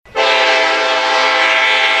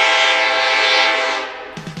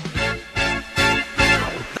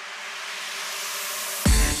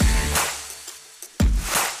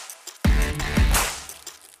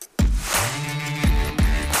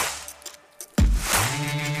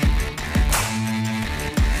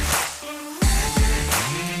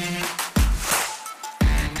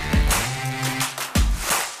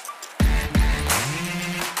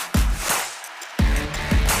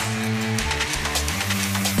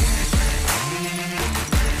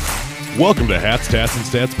Welcome to Hats, Tats, and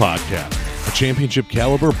Stats Podcast, a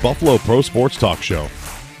championship-caliber Buffalo pro sports talk show.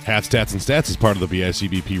 Hats, Tats, and Stats is part of the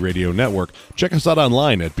BICBP Radio Network. Check us out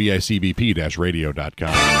online at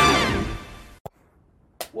bicbp-radio.com.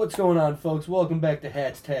 What's going on, folks? Welcome back to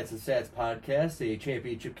Hats, Tats, and Stats Podcast, a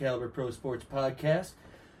championship-caliber pro sports podcast,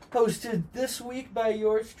 hosted this week by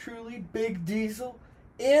yours truly, Big Diesel,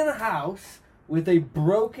 in-house with a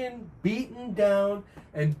broken, beaten down,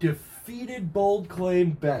 and defeated bold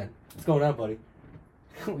claim Ben. What's going on, buddy?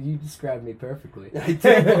 You described me perfectly. I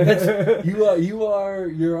did.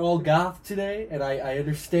 You're all goth today, and I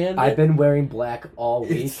understand. I've been wearing black all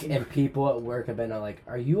week, and people at work have been like,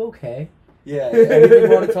 "Are you okay?" Yeah. Anything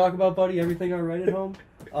you want to talk about, buddy? Everything all right at home?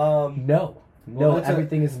 No,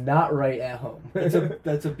 everything is not right at home.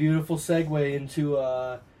 That's a beautiful segue into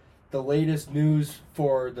the latest news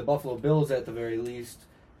for the Buffalo Bills, at the very least.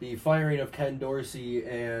 The firing of Ken Dorsey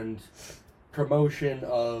and promotion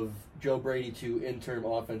of Joe Brady to interim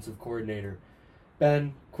offensive coordinator.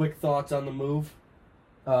 Ben, quick thoughts on the move?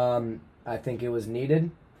 I think it was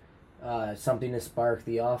needed. Something to spark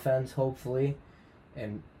the offense, hopefully,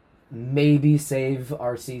 and maybe save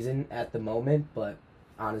our season at the moment. But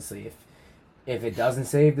honestly, if it doesn't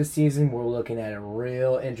save the season, we're looking at a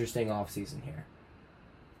real interesting offseason here.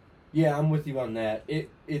 Yeah, I'm with you on that. It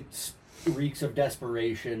reeks of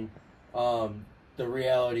desperation. The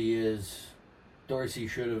reality is Dorsey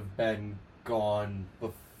should have been gone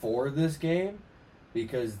before this game,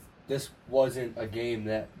 because this wasn't a game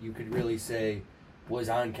that you could really say was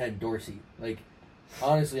on Ken Dorsey. Like,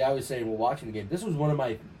 honestly, I was saying while watching the game, this was one of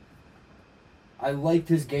my... I liked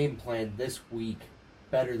his game plan this week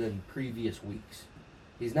better than previous weeks.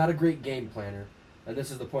 He's not a great game planner, and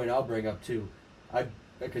this is the point I'll bring up too.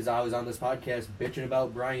 Because I was on this podcast bitching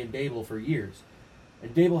about Brian Daboll for years.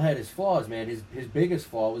 And Daboll had his flaws, man. His biggest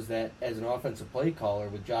flaw was that as an offensive play caller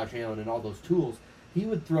with Josh Allen and all those tools, he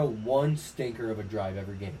would throw one stinker of a drive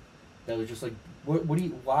every game. That was just like,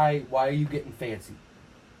 why are you getting fancy?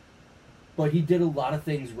 But he did a lot of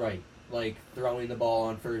things right, like throwing the ball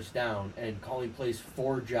on first down and calling plays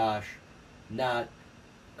for Josh, not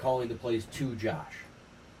calling the plays to Josh,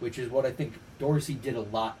 which is what I think Dorsey did a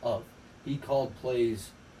lot of. He called plays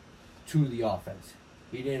to the offense.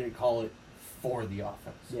 He didn't call it for the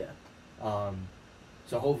offense. Yeah.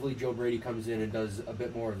 So hopefully Joe Brady comes in and does a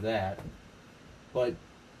bit more of that. But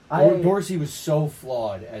Dorsey was so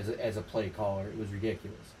flawed as a play caller. It was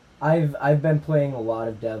ridiculous. I've been playing a lot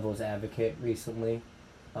of devil's advocate recently.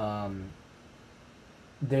 There's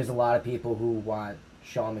a lot of people who want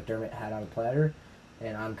Sean McDermott head on a platter,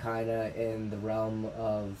 and I'm kind of in the realm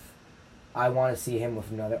of I want to see him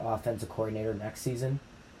with another offensive coordinator next season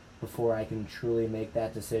before I can truly make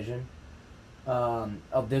that decision.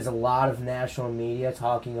 There's a lot of national media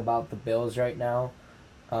talking about the Bills right now.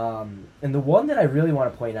 And the one that I really want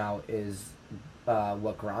to point out is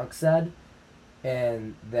what Gronk said,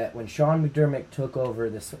 and that when Sean McDermott took over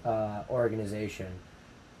this organization,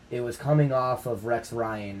 it was coming off of Rex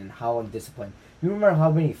Ryan and how undisciplined. You remember how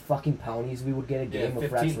many fucking penalties we would get a game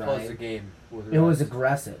with Rex Ryan? 15 plus a game. It was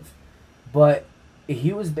aggressive. But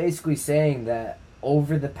he was basically saying that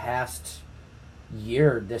over the past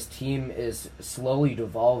year, this team is slowly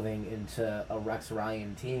devolving into a Rex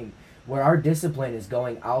Ryan team where our discipline is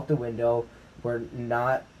going out the window. We're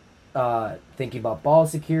not thinking about ball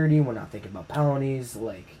security. We're not thinking about penalties.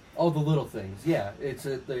 All the little things. Yeah, it's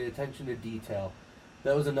the attention to detail.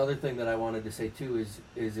 That was another thing that I wanted to say too,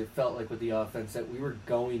 is it felt like with the offense that we were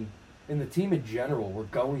going, and the team in general, we're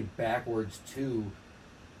going backwards to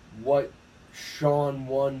what Sean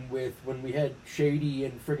won with when we had Shady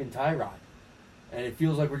and friggin' Tyrod. And it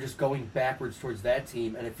feels like we're just going backwards towards that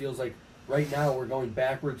team, and it feels like right now we're going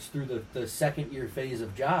backwards through the second year phase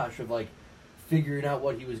of Josh, of like figuring out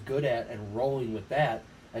what he was good at and rolling with that.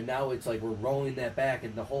 And now it's like we're rolling that back,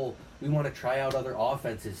 and the whole we want to try out other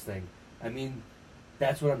offenses thing. I mean,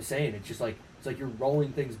 that's what I'm saying. It's just like you're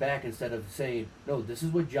rolling things back instead of saying, no, this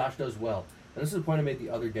is what Josh does well. And this is the point I made the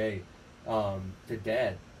other day to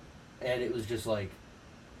Dad. And it was just like,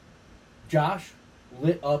 Josh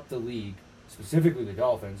lit up the league, specifically the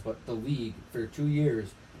Dolphins, but the league for 2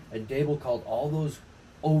 years, and Daboll called all those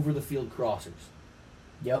over-the-field crossers.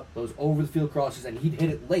 Yep. Those over-the-field crossers, and he'd hit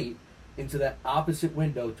it late into that opposite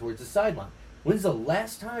window towards the sideline. When's the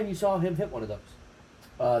last time you saw him hit one of those?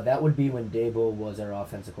 That would be when Daboll was our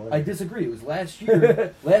offensive coordinator. I disagree. It was last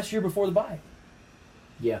year. Last year before the bye.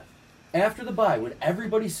 Yeah. After the bye, when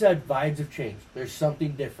everybody said vibes have changed, there's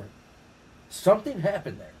something different. Something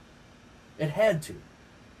happened there. It had to.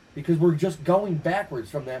 Because we're just going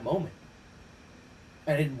backwards from that moment.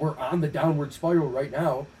 And we're on the downward spiral right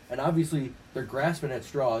now. And obviously, they're grasping at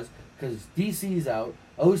straws. because DC's out,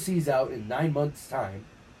 OC's out in 9 months' time.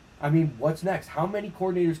 I mean, what's next? How many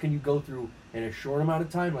coordinators can you go through in a short amount of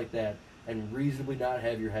time like that and reasonably not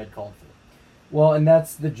have your head called for? Well, and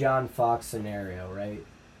that's the John Fox scenario, right?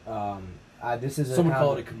 This is Someone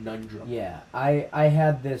call it a conundrum. Yeah, I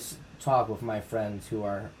had this talk with my friends who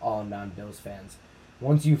are all non-Bills fans.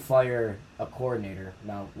 Once you fire a coordinator,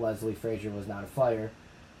 now Leslie Frazier was not a fire,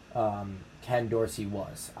 Ken Dorsey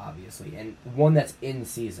was, obviously, and one that's in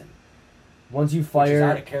season. Once you fire... Which is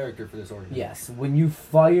out of character for this organization. Yes, when you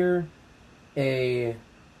fire a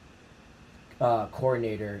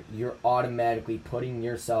coordinator, you're automatically putting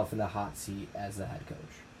yourself in the hot seat as the head coach.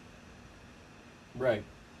 Right.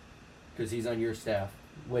 Because he's on your staff.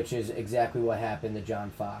 Which is exactly what happened to John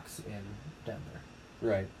Fox in Denver.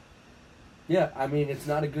 Right. Yeah, I mean, it's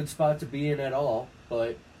not a good spot to be in at all,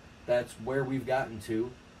 but that's where we've gotten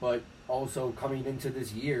to. But also, coming into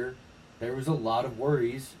this year, there was a lot of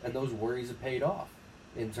worries, and those worries have paid off.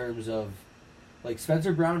 In terms of, like,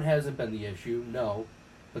 Spencer Brown hasn't been the issue, no.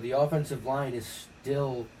 But the offensive line is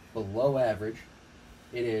still below average.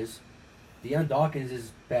 It is. Deion Dawkins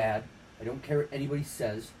is bad. I don't care what anybody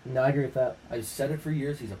says. No, I agree with that. I've said it for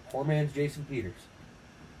years. He's a poor man's Jason Peters.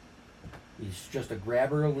 He's just a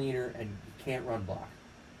grabber, a leaner, and you can't run block.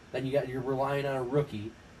 Then you're relying on a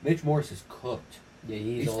rookie. Mitch Morse is cooked. Yeah,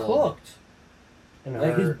 he's old. cooked. And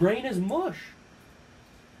like, his brain is mush.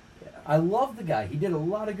 Yeah. I love the guy. He did a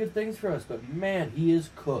lot of good things for us, but man, he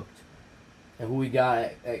is cooked. And who we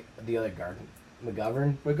got at the other guard?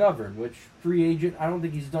 McGovern, which free agent, I don't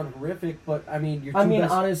think he's done horrific, but I mean,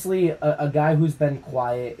 honestly, a guy who's been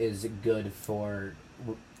quiet is good for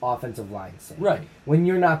offensive line sake. Right. When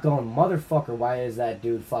you're not going, motherfucker, why is that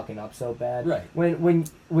dude fucking up so bad? Right.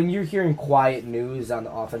 When you're hearing quiet news on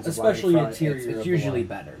the offensive especially line, interior, it's usually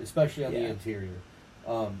better. Especially on the interior.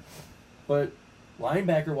 But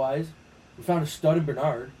linebacker wise, we found a stud in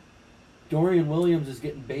Bernard. Dorian Williams is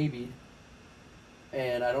getting babied.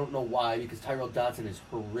 And I don't know why, because Tyrell Dodson is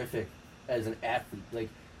horrific as an athlete. Like,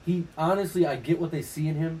 he, honestly, I get what they see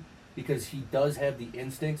in him, because he does have the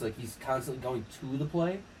instincts, like, he's constantly going to the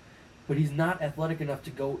play, but he's not athletic enough to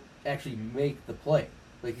go actually make the play.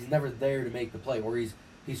 Like, he's never there to make the play, or he's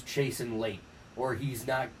chasing late, or he's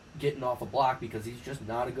not getting off a block because he's just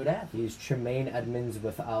not a good athlete. He's Tremaine Edmonds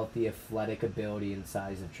without the athletic ability and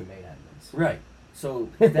size of Tremaine Edmonds. Right. So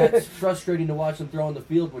that's frustrating to watch him throw on the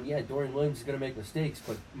field when, Dorian Williams is going to make mistakes,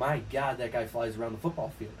 but my God, that guy flies around the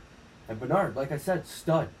football field. And Bernard, like I said,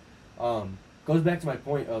 stud. Goes back to my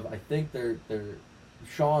point of, I think one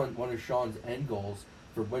of Sean's end goals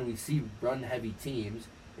for when we see run-heavy teams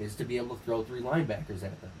is to be able to throw 3 linebackers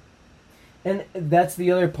at them. And that's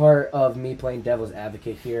the other part of me playing devil's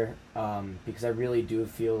advocate here, because I really do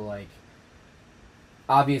feel like,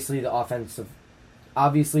 obviously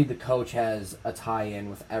the coach has a tie-in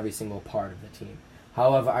with every single part of the team.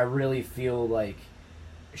 However, I really feel like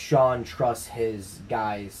Sean trusts his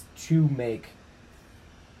guys to make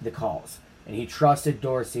the calls. And he trusted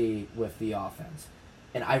Dorsey with the offense.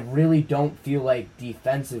 And I really don't feel like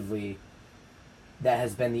defensively that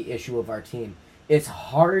has been the issue of our team. It's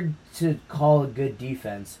hard to call a good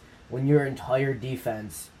defense when your entire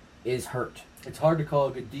defense is hurt. It's hard to call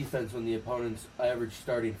a good defense when the opponent's average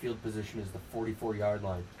starting field position is the 44-yard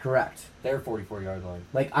line. Correct. Their 44-yard line.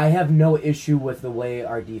 Like, I have no issue with the way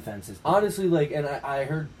our defense is playing. Honestly, like, and I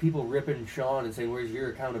heard people ripping Sean and saying, where's your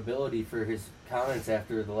accountability for his comments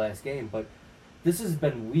after the last game? But this has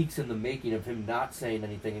been weeks in the making of him not saying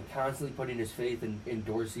anything and constantly putting his faith in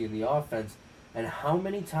Dorsey and the offense. And how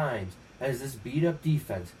many times has this beat-up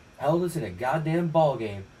defense held us in a goddamn ball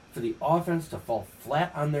game for the offense to fall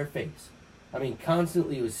flat on their face? I mean,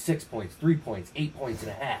 constantly it was 6 points, 3 points, 8 points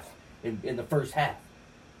and a half in the first half.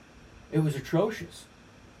 It was atrocious.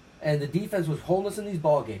 And the defense was holding us in these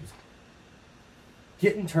ball games,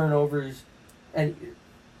 getting turnovers, and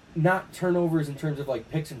not turnovers in terms of like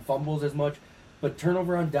picks and fumbles as much, but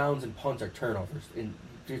turnover on downs and punts are turnovers. And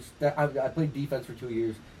I played defense for 2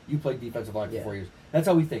 years. You played defensive line for 4 years. That's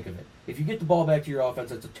how we think of it. If you get the ball back to your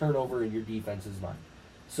offense, it's a turnover in your defense's mind.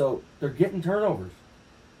 So they're getting turnovers.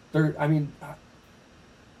 They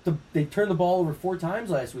turned the ball over 4 times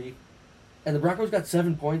last week, and the Broncos got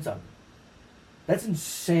 7 points on them. That's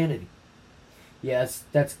insanity. Yes,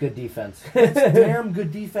 that's good defense. That's damn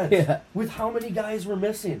good defense. Yeah. With how many guys we're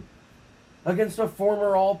missing against a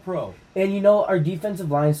former All-Pro. And our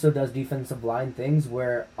defensive line still does defensive line things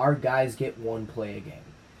where our guys get 1 play a game.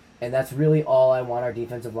 And that's really all I want our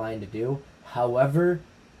defensive line to do. However,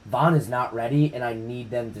 Vaughn is not ready, and I need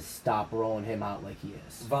them to stop rolling him out like he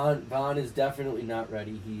is. Vaughn is definitely not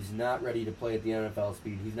ready. He's not ready to play at the NFL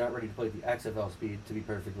speed. He's not ready to play at the XFL speed, to be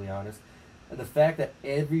perfectly honest. And the fact that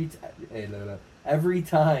every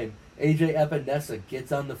time AJ Epinesa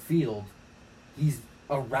gets on the field, he's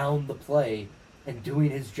around the play and doing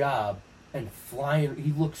his job and flying.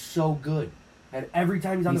 He looks so good. And every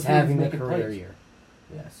time he's on the field, having he's a making career plays. year.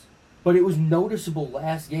 Yes. But it was noticeable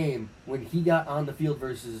last game when he got on the field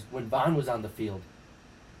versus when Vaughn was on the field.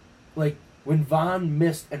 Like, when Vaughn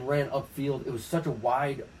missed and ran upfield, it was such a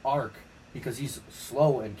wide arc because he's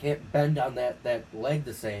slow and can't bend on that leg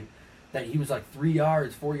the same, that he was like 3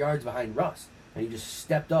 yards, 4 yards behind Russ. And he just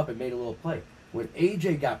stepped up and made a little play. When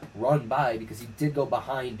AJ got run by because he did go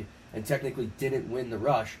behind and technically didn't win the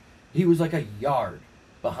rush, he was like a yard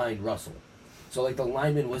behind Russell. So, like, the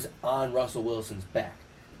lineman was on Russell Wilson's back.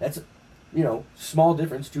 That's, small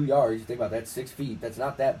difference, 2 yards. You think about that, 6 feet. That's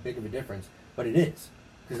not that big of a difference, but it is.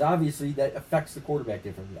 Because obviously that affects the quarterback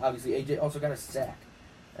differently. Obviously, AJ also got a sack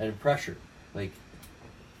and pressure. Like,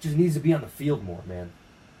 just needs to be on the field more, man.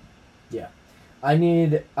 Yeah.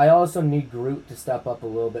 I also need Groot to step up a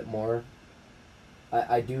little bit more.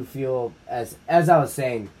 I do feel, as I was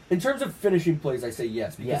saying... In terms of finishing plays, I say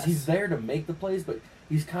yes. Because yes. he's there to make the plays, but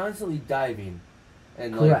he's constantly diving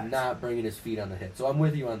and not bringing his feet on the hit. So I'm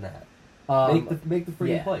with you on that. Make the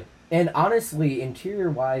freaking play. And honestly,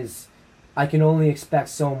 interior-wise, I can only expect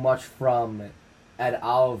so much from Ed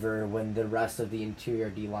Oliver when the rest of the interior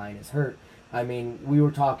D-line is hurt. I mean, we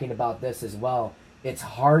were talking about this as well. It's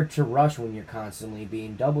hard to rush when you're constantly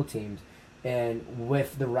being double-teamed. And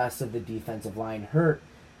with the rest of the defensive line hurt,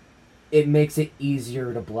 it makes it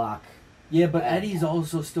easier to block. Yeah, but Eddie's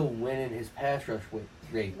also still winning his pass rush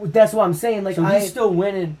rate. That's what I'm saying. Like, so he's still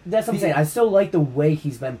winning. That's what I'm saying. I still like the way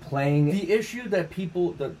he's been playing. The issue that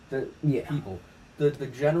the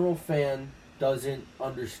general fan doesn't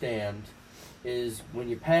understand is when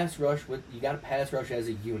you pass rush, you got to pass rush as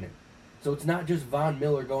a unit. So it's not just Von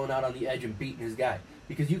Miller going out on the edge and beating his guy.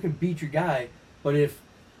 Because you can beat your guy, but if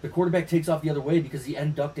the quarterback takes off the other way because the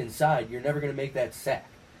end ducked inside, you're never going to make that sack.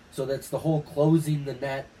 So that's the whole closing the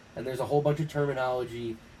net, and there's a whole bunch of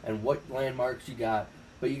terminology and what landmarks you got,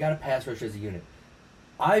 but you got to pass rush as a unit.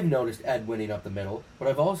 I've noticed Ed winning up the middle, but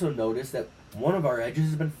I've also noticed that one of our edges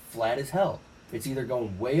has been flat as hell. It's either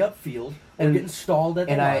going way upfield or getting stalled at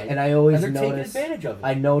the line, and I always and they're notice, taking advantage of it.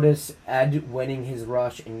 I notice Ed winning his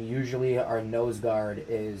rush, and usually our nose guard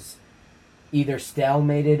is either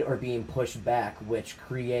stalemated or being pushed back, which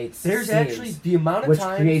creates seams, actually the amount of which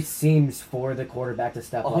times, creates seams for the quarterback to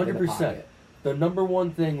step 100%. Up in the pocket. The number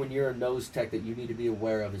one thing when you're a nose tech that you need to be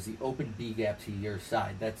aware of is the open B gap to your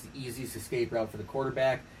side. That's the easiest escape route for the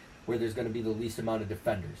quarterback, where there's going to be the least amount of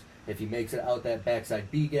defenders. If he makes it out that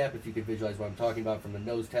backside B gap, if you can visualize what I'm talking about from the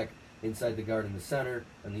nose tech inside the guard in the center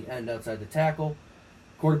and the end outside the tackle,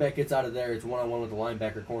 quarterback gets out of there, it's one-on-one with the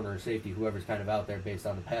linebacker, corner, or safety, whoever's kind of out there based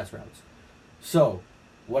on the pass routes. So,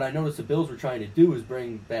 what I noticed the Bills were trying to do is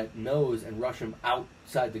bring that nose and rush him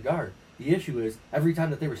outside the guard. The issue is, every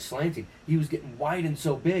time that they were slanting, he was getting wide and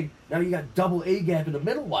so big, now you got double A gap in the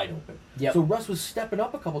middle wide open. Yep. So Russ was stepping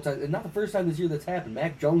up a couple times, and not the first time this year that's happened.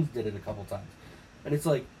 Mac Jones did it a couple times. And it's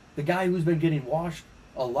like, the guy who's been getting washed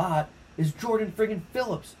a lot is Jordan friggin'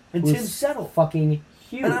 Phillips and Tim Settle. Fucking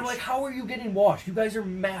huge. And I'm like, how are you getting washed? You guys are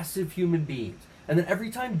massive human beings. And then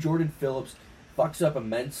every time Jordan Phillips fucks up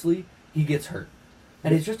immensely, he gets hurt.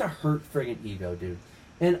 And it's just a hurt friggin' ego, dude.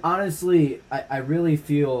 And honestly, I really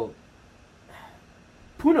feel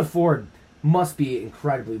Poona Ford must be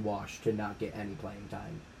incredibly washed to not get any playing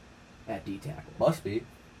time at D-tackle. Must be.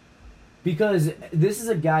 Because this is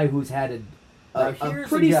a guy who's had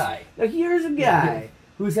here's a guy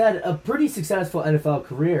who's had a pretty successful NFL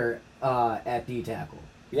career at D-tackle.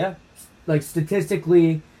 Yeah. Like,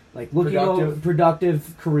 statistically, like, looking over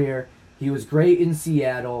productive career. He was great in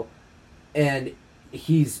Seattle, and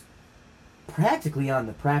he's practically on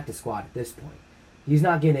the practice squad at this point. He's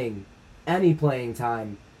not getting any playing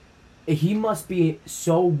time. He must be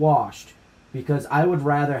so washed, because I would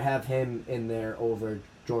rather have him in there over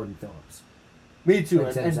Jordan Phillips. Me too,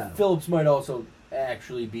 and Phillips might also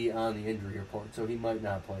actually be on the injury report, so he might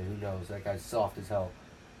not play. Who knows? That guy's soft as hell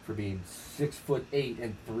for being 6'8"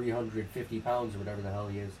 and 350 pounds or whatever the hell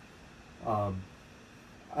he is.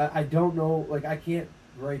 I don't know. Like, I can't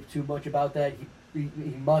gripe too much about that.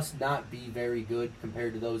 He must not be very good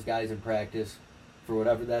compared to those guys in practice, for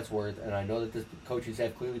whatever that's worth. And I know that this coaching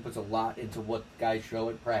staff clearly puts a lot into what guys show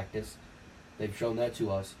at practice. They've shown that to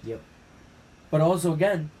us. Yep. But also,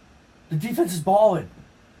 again, the defense is balling.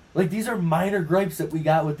 Like, these are minor gripes that we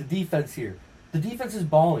got with the defense here. The defense is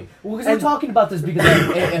balling. Well, because we're talking about this because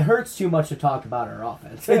it hurts too much to talk about our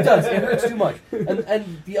offense. It does. It hurts too much.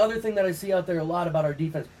 And the other thing that I see out there a lot about our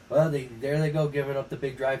defense, well, there they go giving up the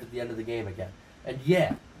big drive at the end of the game again. And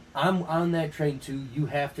yeah, I'm on that train too. You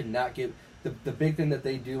have to not give the big thing that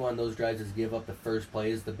they do on those drives is give up the first play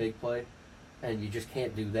is the big play, and you just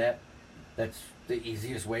can't do that. That's the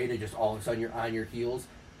easiest way to just all of a sudden you're on your heels.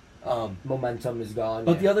 Momentum is gone.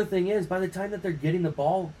 But the other thing is, by the time that they're getting the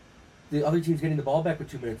ball, the other team's getting the ball back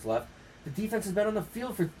with 2 minutes left, the defense has been on the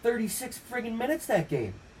field for 36 friggin' minutes that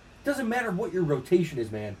game. Doesn't matter what your rotation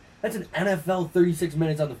is, man. That's an NFL 36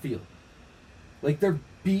 minutes on the field. Like, they're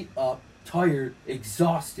beat up, tired,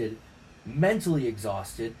 exhausted, mentally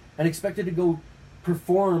exhausted, and expected to go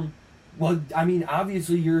perform. Well, I mean,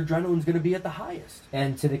 obviously your adrenaline's going to be at the highest.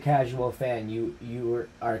 And to the casual fan, you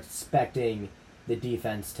are expecting the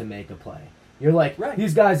defense to make a play. You're like, right.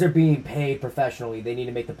 These guys are being paid professionally. They need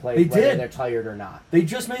to make the play whether they're tired or not. They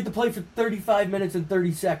just made the play for 35 minutes and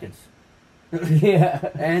 30 seconds. Yeah.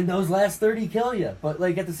 And those last 30 kill you. But,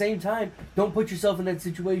 like, at the same time, don't put yourself in that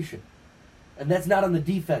situation. And that's not on the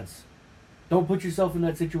defense. Don't put yourself in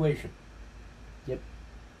that situation. Yep.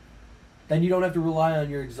 Then you don't have to rely on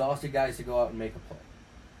your exhausted guys to go out and make a play.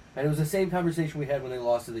 And it was the same conversation we had when they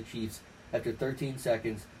lost to the Chiefs after 13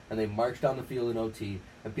 seconds, and they marched down the field in OT,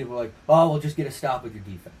 and people were like, oh, we'll just get a stop with your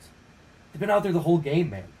defense. They've been out there the whole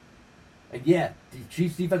game, man. And yeah, the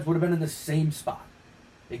Chiefs' defense would have been in the same spot.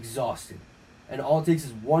 Exhausted. And all it takes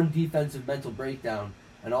is one defensive mental breakdown,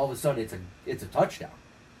 and all of a sudden it's a touchdown.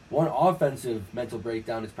 One offensive mental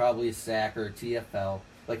breakdown is probably a sack or a TFL.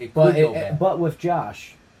 Like, it could go bad. But with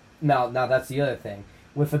Josh, now that's the other thing.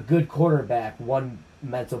 With a good quarterback, one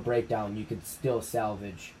mental breakdown, you could still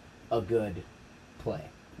salvage a good play.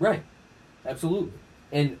 Right. Absolutely.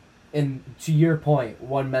 And to your point,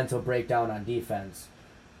 one mental breakdown on defense,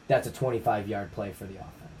 that's a 25-yard play for the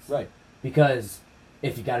offense. Right. Because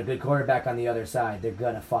if you got a good quarterback on the other side, they're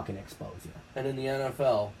going to fucking expose you. And in the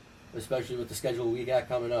NFL, especially with the schedule we got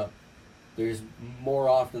coming up, there's more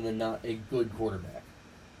often than not a good quarterback.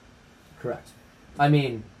 Correct. I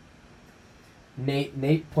mean,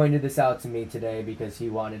 Nate pointed this out to me today because he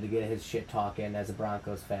wanted to get his shit talking as a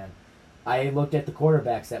Broncos fan. I looked at the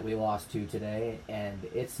quarterbacks that we lost to today, and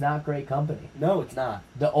it's not great company. No, it's not.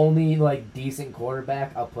 The only, like, decent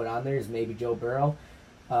quarterback I'll put on there is maybe Joe Burrow.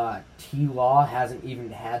 T-Law hasn't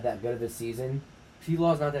even had that good of a season.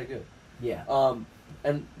 T-Law's not that good. Yeah.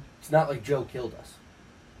 And it's not like Joe killed us.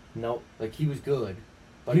 Nope. Like, he was good.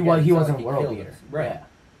 But He again, it's not wasn't like a world killed beater. us. Right. Yeah.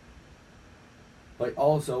 But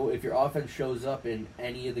also, if your offense shows up in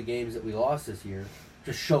any of the games that we lost this year,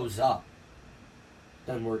 just shows up,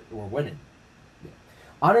 then we're winning. Yeah.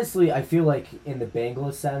 Honestly, I feel like in the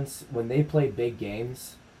Bengals sense, when they play big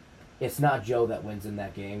games, it's not Joe that wins in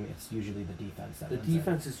that game. It's usually the defense that wins. The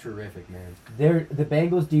defense is terrific, man. The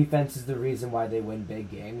Bengals' defense is the reason why they win big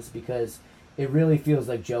games because it really feels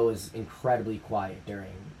like Joe is incredibly quiet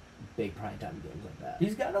during big primetime games like that.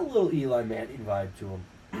 He's got a little Eli Manning vibe to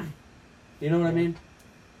him. You know what I mean?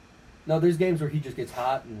 No, there's games where he just gets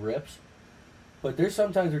hot and rips. But there's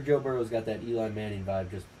sometimes where Joe Burrow's got that Eli Manning vibe,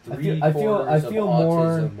 just I feel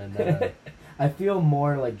more. autism and I feel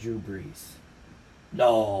more like Drew Brees.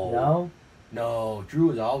 No, Drew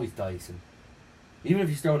is always dicing. Even if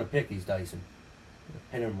he's throwing a pick, he's dicing.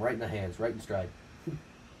 Hitting him right in the hands, right in stride.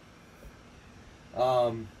 I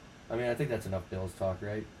mean, I think that's enough Bills talk,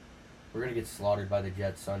 right? We're gonna get slaughtered by the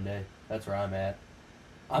Jets Sunday. That's where I'm at.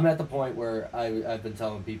 I'm at the point where I've been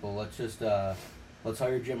telling people, let's just let's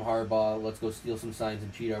hire Jim Harbaugh. Let's go steal some signs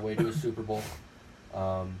and cheat our way to a Super Bowl.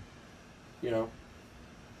 You know,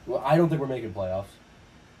 well, I don't think we're making playoffs,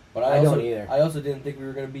 but I don't either. I also didn't think we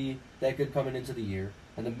were going to be that good coming into the year.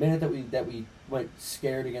 And the minute that we went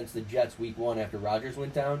scared against the Jets week 1 after Rodgers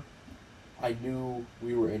went down, I knew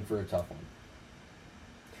we were in for a tough one.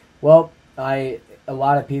 Well, a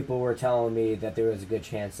lot of people were telling me that there was a good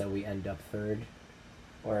chance that we end up third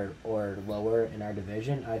or lower in our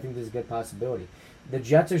division. I think there's a good possibility. The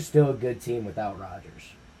Jets are still a good team without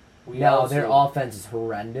Rodgers. Their offense is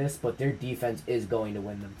horrendous, but their defense is going to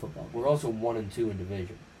win them football games. We're also 1-2 in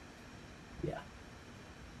division. Yeah.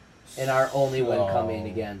 And our only win coming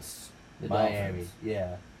against the Miami. Dolphins.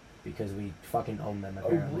 Yeah. Because we fucking own them,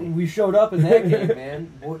 apparently. We showed up in that game,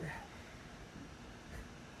 man.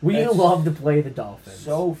 We love to play the Dolphins.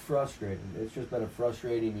 So frustrating. It's just been a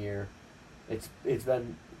frustrating year. It's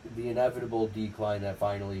been the inevitable decline that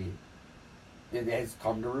finally it has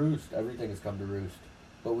come to roost. Everything has come to roost.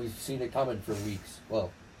 But we've seen it coming for weeks.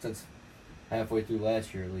 Well, since halfway through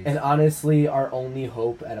last year at least. And honestly, our only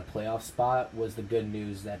hope at a playoff spot was the good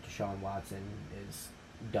news that Deshaun Watson is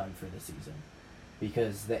done for the season.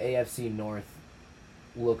 because the AFC North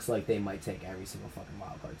looks like they might take every single fucking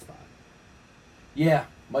wild card spot. Yeah,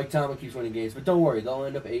 Mike Tomlin keeps winning games, but don't worry, they'll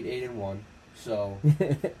end up 8-1. So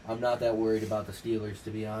I'm not that worried about the Steelers,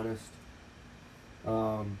 to be honest.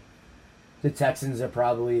 The Texans are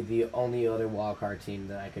probably the only other wild card team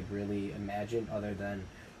that I could really imagine, other than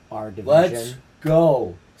our division. Let's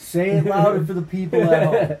go. Say it louder for the people at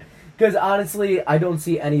home. Because honestly, I don't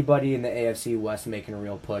see anybody in the AFC West making a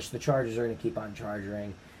real push. The Chargers are going to keep on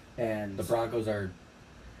charging, and The Broncos are.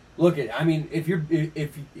 Look at. I mean, if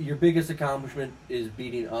your biggest accomplishment is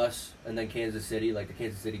beating us and then Kansas City, like the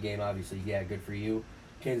Kansas City game, obviously, yeah, good for you.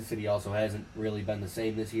 Kansas City also hasn't really been the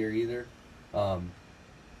same this year either.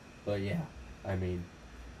 But yeah, I mean,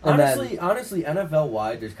 honestly, NFL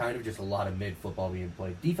wide, there's kind of just a lot of mid football being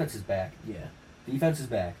played. Defense is back. yeah. Defense is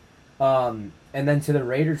back. And then to the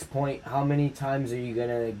Raiders' point, how many times are you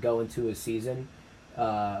gonna go into a season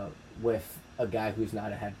with a guy who's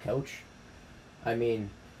not a head coach? I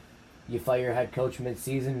mean, you fire your head coach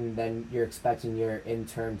mid-season, and then you're expecting your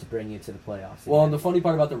intern to bring you to the playoffs. Well, and the funny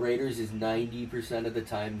part about the Raiders is 90% of the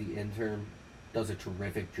time the intern does a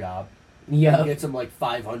terrific job. Yeah, He gets them like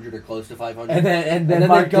 500 or close to 500. and then then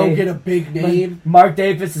Mark they go get a big name. Mark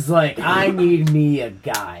Davis is like, I need me a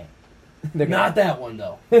guy. Not that one,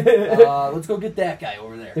 though. Let's go get that guy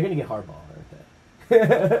over there. They're gonna get Harbaugh, aren't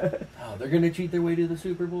they? Oh, they're going to cheat their way to the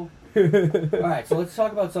Super Bowl? All right, so let's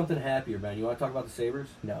talk about something happier, man. You want to talk about the Sabres?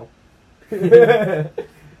 No.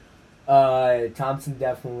 Thompson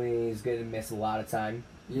definitely is going to miss a lot of time.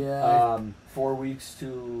 Yeah. 4 weeks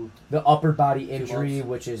to... The upper body injury, months.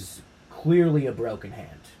 which is clearly a broken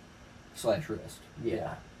hand. / wrist.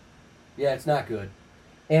 Yeah. Yeah, it's not good.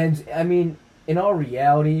 And, I mean, in all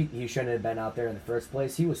reality, he shouldn't have been out there in the first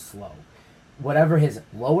place. He was slow. Whatever his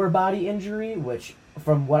lower body injury, which,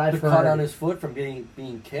 from what I've The heard... cut on his foot from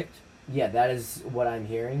being kicked? Yeah, that is what I'm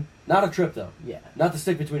hearing. Not a trip, though. Yeah. Not the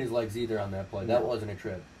stick between his legs either on that play. That No. wasn't a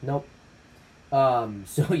trip. Nope.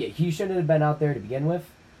 So, yeah, he shouldn't have been out there to begin with.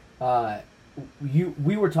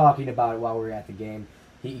 We were talking about it while we were at the game.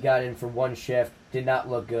 He got in for one shift, did not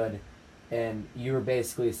look good, and you were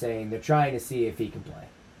basically saying they're trying to see if he can play.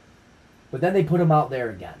 But then they put him out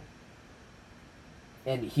there again.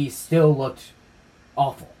 And he still looked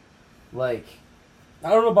awful. Like... I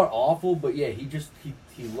don't know about awful, but yeah, he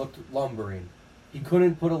looked lumbering. He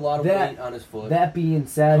couldn't put a lot of weight on his foot. That being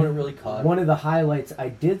said, couldn't really cut. One of the highlights I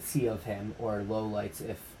did see of him, or lowlights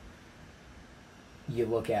if you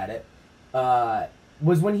look at it,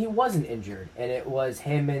 was when he wasn't injured, and it was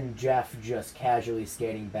him and Jeff just casually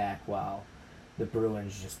skating back while the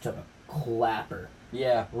Bruins just took a clapper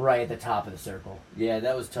Yeah. right at the top of the circle. Yeah,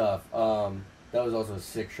 that was tough. That was also a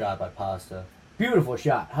sick shot by Pasta. Beautiful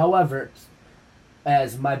shot. However,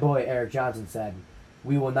 as my boy Eric Johnson said,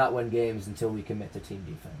 we will not win games until we commit to team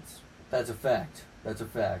defense. That's a fact.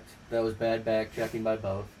 That was bad back checking by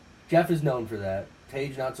both. Jeff is known for that.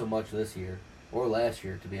 Tage not so much this year. Or last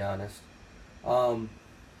year, to be honest. But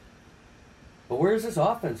where's this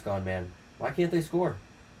offense gone, man? Why can't they score?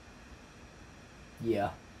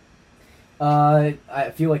 Yeah.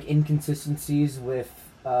 I feel like inconsistencies with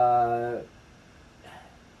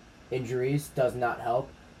injuries does not help.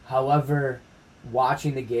 However,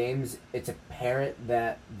 watching the games, it's apparent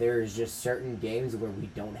that there's just certain games where we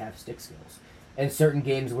don't have stick skills, and certain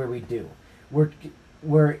games where we do.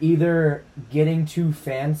 We're either getting too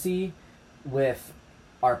fancy with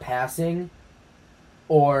our passing,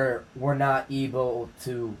 or we're not able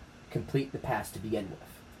to complete the pass to begin with.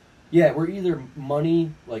 Yeah, we're either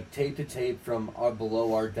money, like tape to tape from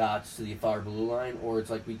below our dots to the far blue line, or it's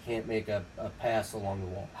like we can't make a pass along the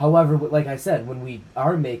wall. However, like I said, when we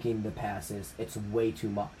are making the passes, it's way too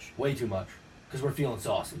much. Way too much. Because we're feeling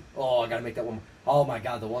saucy. Oh, I got to make that one. Oh, my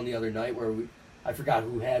God, the one the other night where I forgot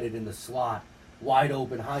who had it in the slot. Wide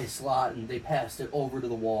open, high slot, and they passed it over to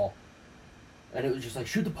the wall. And it was just like,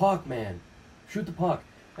 shoot the puck, man. Shoot the puck.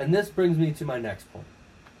 And this brings me to my next point.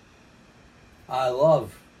 I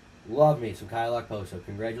love me some Kyle Okposo.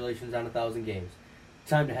 Congratulations on 1,000 games.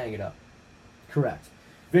 Time to hang it up. Correct.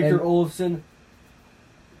 Victor And- Olofsson,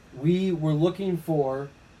 we were looking for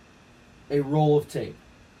a roll of tape.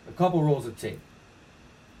 A couple rolls of tape.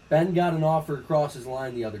 Ben got an offer across his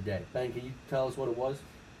line the other day. Ben, can you tell us what it was?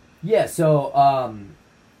 Yeah, so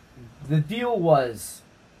the deal was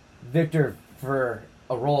Victor for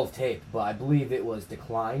a roll of tape, but I believe it was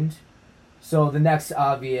declined. So the next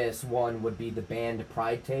obvious one would be the banned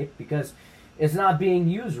Pride tape, because it's not being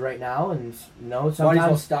used right now, and sometimes Might as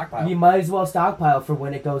well stockpile. you might as well stockpile for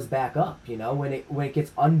when it goes back up. When it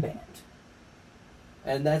gets unbanned.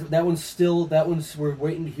 And we're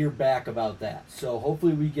waiting to hear back about that. So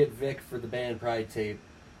hopefully we get Vic for the band Pride tape,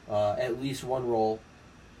 at least one roll,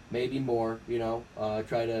 maybe more.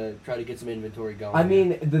 Try to get some inventory going. I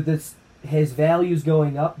mean, his value's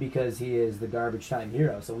going up because he is the garbage time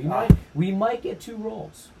hero. So we might get 2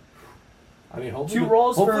 rolls. I mean, hopefully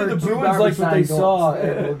hopefully the Bruins like what they saw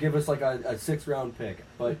and will give us like a 6th round pick.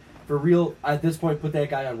 But for real, at this point, put that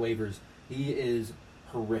guy on waivers. He is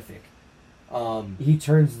horrific. He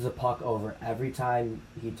turns the puck over every time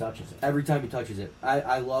he touches it. Every time he touches it.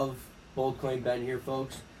 I love bold claim Ben here,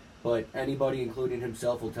 folks, but anybody, including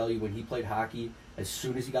himself, will tell you when he played hockey, as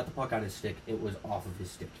soon as he got the puck on his stick, it was off of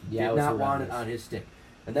his stick. He did not want it on his stick.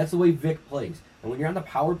 And that's the way Vic plays. And when you're on the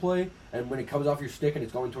power play, and when it comes off your stick and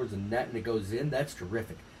it's going towards the net and it goes in, that's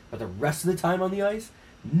terrific. But the rest of the time on the ice,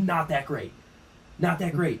 not that great. Not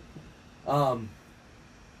that great. Connor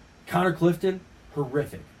Clifton,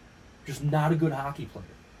 horrific. Just not a good hockey player.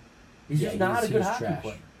 He's not a good hockey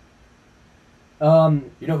player.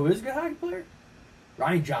 You know who is a good hockey player?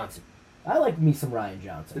 Ryan Johnson. I like me some Ryan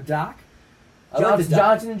Johnson. The Doc?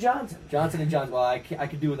 Johnson and Johnson. Johnson and Johnson. Well, I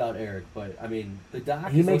could do without Eric, but I mean the Doc.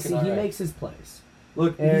 He makes his plays.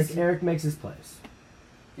 Look, Eric makes his plays.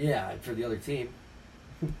 Yeah, for the other team.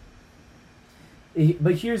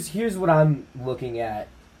 But here's what I'm looking at,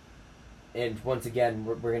 and once again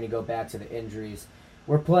we're going to go back to the injuries.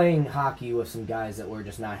 We're playing hockey with some guys that we're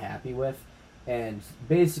just not happy with, and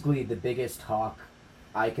basically the biggest talk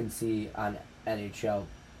I can see on NHL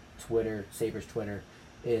Twitter, Sabres Twitter,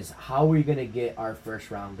 is how are we going to get our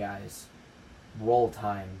first round guys roll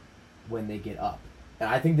time when they get up. And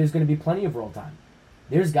I think there's going to be plenty of roll time.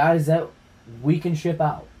 There's guys that we can ship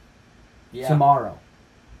out tomorrow.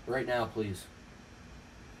 Right now, please.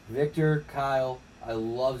 Victor, Kyle, I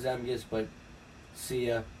love Zemgus, but see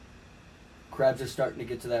ya. Krebs is starting to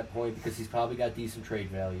get to that point because he's probably got decent trade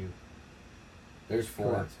value. There's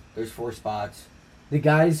 4. Correct. There's 4 spots. The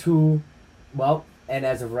guys who, and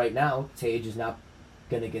as of right now, Tage is not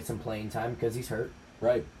going to get some playing time because he's hurt.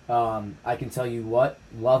 Right. I can tell you what,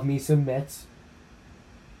 love me some Mitts.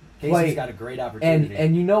 Casey's got a great opportunity.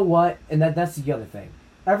 And you know what? And that's the other thing.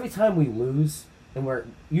 Every time we lose, and we're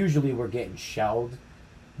getting shelled,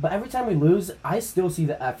 but every time we lose, I still see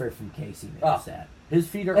the effort from Casey Mitts. His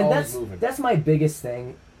feet are always moving. That's my biggest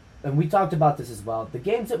thing, and we talked about this as well. The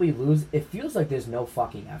games that we lose, it feels like there's no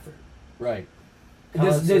fucking effort. Right.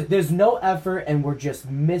 There's no effort, and we're just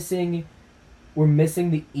missing. We're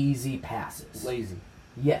missing the easy passes. Lazy.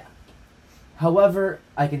 Yeah. However,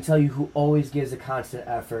 I can tell you who always gives a constant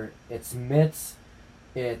effort. It's Mitts,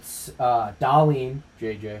 it's Darlene,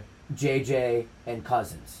 JJ, and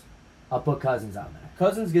Cousins. I'll put Cousins on there.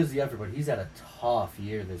 Cousins gives the effort, but he's had a tough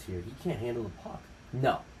year this year. He can't handle the puck.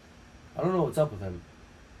 No. I don't know what's up with him.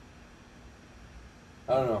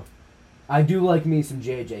 I don't know. I do like me some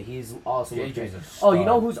JJ. He's also JJ's a star. Oh, you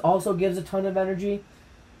know who's also gives a ton of energy?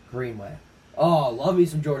 Greenway. Oh, love me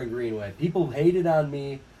some Jordan Greenway. People hated on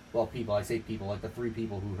me. Well, I say people, like the 3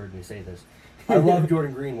 people who heard me say this. I love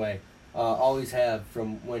Jordan Greenway. Always have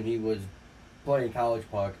from when he was playing college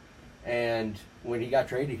puck. And when he got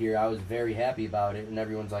traded here, I was very happy about it. And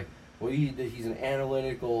everyone's like, well, he's an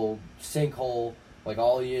analytical sinkhole. Like,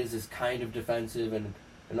 all he is kind of defensive and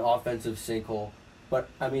an offensive sinkhole. But,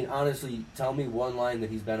 I mean, honestly, tell me one line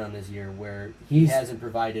that he's been on this year where he hasn't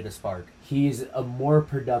provided a spark. He's a more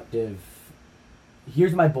productive...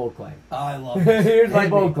 Here's my bold claim. Oh, I love this. Here's my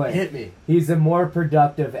bold claim. Hit me. He's a more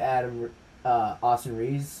productive Austin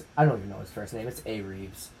Reeves. I don't even know his first name. It's A.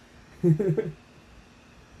 Reeves.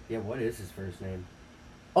 Yeah, what is his first name?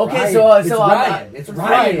 Okay, Ryan. so Ryan. It's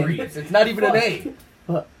Ryan Reeves. It's not even a name.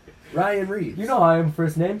 Ryan Reeves. You know how I am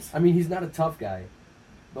first names? I mean, he's not a tough guy,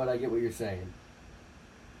 but I get what you're saying.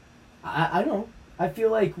 I know. I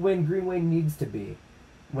feel like when Greenway needs to be,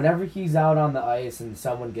 whenever he's out on the ice and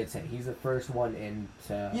someone gets hit, he's the first one in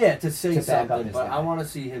to say something. But guy. I want to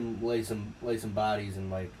see him lay some bodies and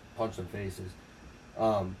like punch some faces.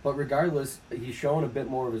 But regardless, he's showing a bit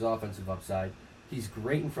more of his offensive upside. He's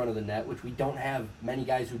great in front of the net, which we don't have many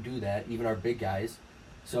guys who do that, even our big guys.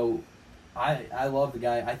 So I love the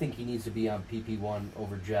guy. I think he needs to be on PP1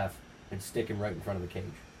 over Jeff and stick him right in front of the cage.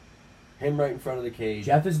 Him right in front of the cage.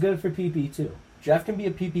 Jeff is good for PP too. Jeff can be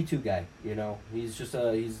a PP2 guy, you know. He's just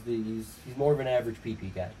he's more of an average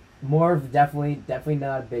PP guy. More of definitely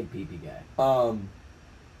not a big PP guy.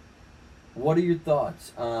 What are your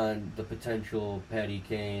thoughts on the potential Patty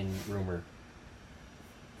Kane rumor?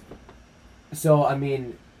 So, I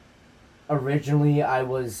mean, originally I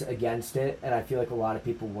was against it, and I feel like a lot of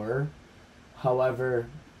people were. However,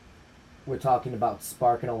 we're talking about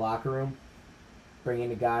sparking a locker room,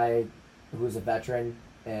 bringing a guy who's a veteran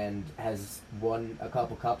and has won a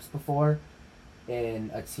couple cups before,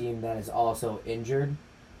 in a team that is also injured,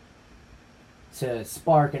 to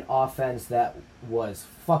spark an offense that was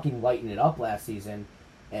fucking lighting it up last season,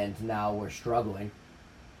 and now we're struggling.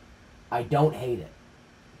 I don't hate it.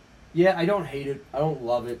 Yeah, I don't hate it. I don't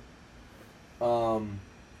love it.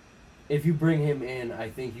 If you bring him in, I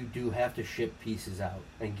think you do have to ship pieces out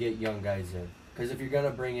and get young guys in. Because if you're going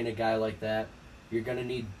to bring in a guy like that, you're going to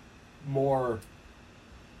need more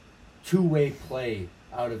two-way play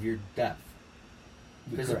out of your depth.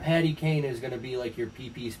 Because if Patty Kane is going to be like your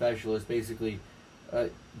PP specialist, basically a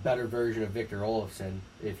better version of Victor Olofsson,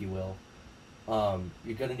 if you will,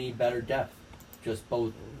 you're going to need better depth, just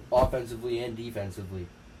both offensively and defensively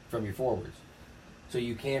from your forwards. So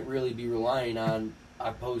you can't really be relying on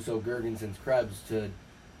Okposo, Gergensons, Krebs to,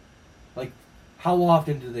 like, how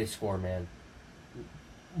often do they score, man?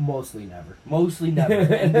 Mostly never. Mostly never.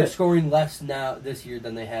 And they're scoring less now this year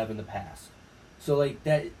than they have in the past. So, like,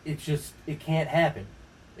 that, it's just, it can't happen.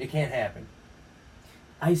 It can't happen.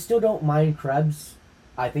 I still don't mind Krebs.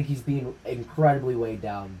 I think he's being incredibly weighed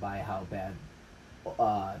down by how bad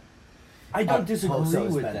I don't disagree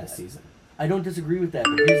with that. This season. I don't disagree with that,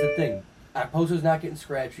 but here's the thing. Okposo's not getting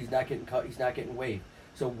scratched, he's not getting cut, he's not getting waived.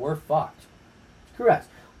 So we're fucked. Correct.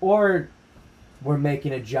 Or we're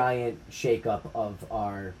making a giant shakeup of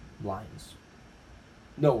our lines.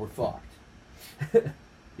 No, we're fucked.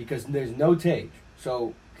 Because there's no Tage.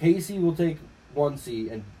 So Casey will take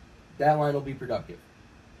 1C, and that line will be productive.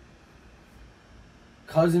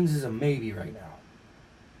 Cousins is a maybe right now.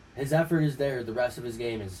 His effort is there. The rest of his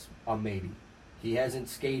game is a maybe. He hasn't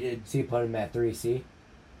skated. So you put him at 3C?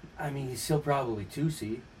 I mean, he's still probably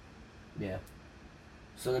 2C. Yeah.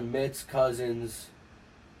 So then Mitz, Cousins.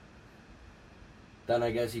 Then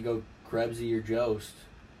I guess you go Krebsy or Jost.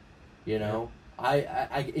 You know? Yeah.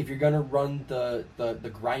 I if you're going to run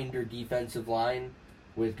the grinder defensive line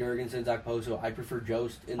with Gergensons, Okposo, I prefer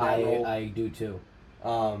Jost in that role. I do too.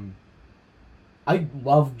 I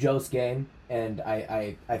love Jost's game, and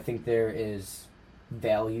I think there is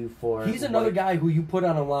value for. He's another guy who you put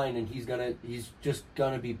on a line, and he's gonna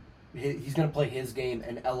play his game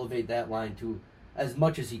and elevate that line to as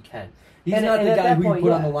much as he can. He's not the guy who you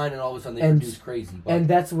put on the line and all of a sudden they produce crazy. But. And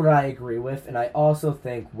that's what I agree with, and I also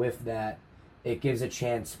think with that, it gives a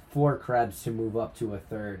chance for Krebs to move up to a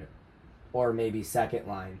third, or maybe second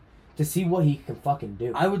line, to see what he can fucking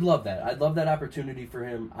do. I would love that. I'd love that opportunity for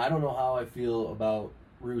him. I don't know how I feel about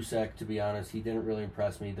Rusek, to be honest. He didn't really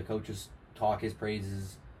impress me. The coaches talk his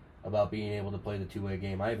praises about being able to play the two-way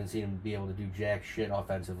game. I haven't seen him be able to do jack shit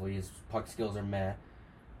offensively. His puck skills are meh.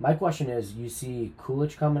 My question is, you see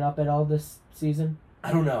Kulich coming up at all this season?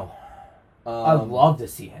 I don't know. I'd love to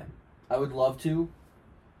see him. I would love to.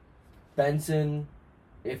 Benson,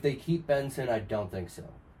 if they keep Benson, I don't think so.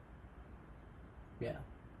 Yeah.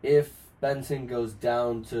 If Benson goes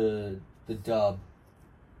down to the dub,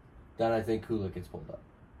 then I think Kulich gets pulled up.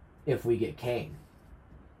 If we get Kane.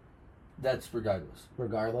 That's regardless.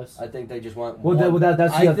 Regardless? I think they just want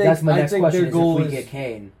that's my next question, is if we get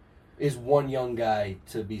Kane. Is one young guy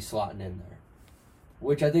to be slotting in there.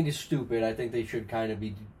 Which I think is stupid. I think they should kind of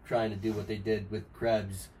be trying to do what they did with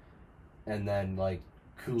Krebs and then, like,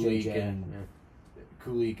 Kulich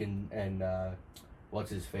and what's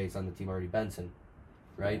his face on the team already? Benson.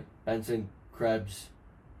 Right? Yeah. Benson, Krebs,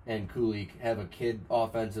 and Kulich have a kid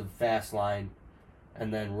offensive fast line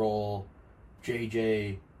and then roll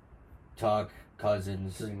JJ, Tuck,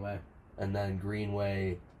 Cousins, Greenway, and then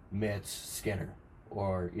Greenway, Mitz, Skinner,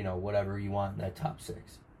 or, you know, whatever you want in that top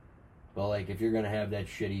six. But, like, if you're going to have that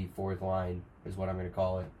shitty fourth line, is what I'm going to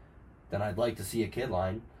call it, then I'd like to see a kid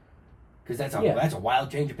line. Because that's a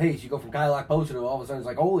wild change of pace. You go from Kyle Okposo to all of a sudden it's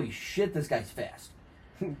like, holy shit, this guy's fast.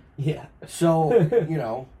 Yeah. So, you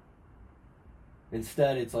know,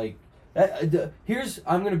 instead it's like,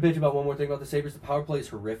 I'm going to bitch about one more thing about the Sabres. The power play is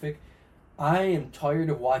horrific. I am tired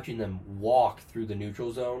of watching them walk through the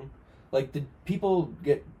neutral zone. Like, the people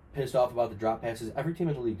get pissed off about the drop passes. Every team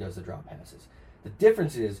in the league does the drop passes. The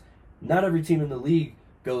difference is, not every team in the league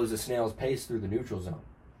goes a snail's pace through the neutral zone.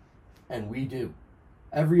 And we do.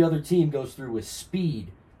 Every other team goes through with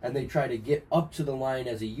speed, and they try to get up to the line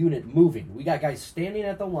as a unit moving. We got guys standing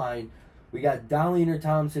at the line. We got Dahling or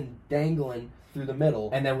Thompson dangling through the middle.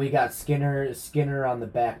 And then we got Skinner on the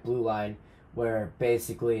back blue line, where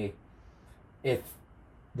basically, if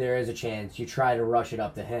there is a chance, you try to rush it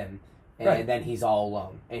up to him, and then he's all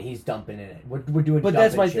alone, and he's dumping in it. We're doing. But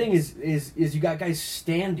that's my thing is you got guys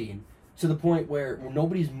standing to the point where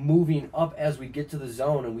nobody's moving up as we get to the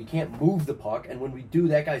zone, and we can't move the puck. And when we do,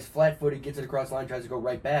 that guy's flat-footed, gets it across the line, tries to go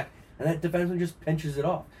right back, and that defenseman just pinches it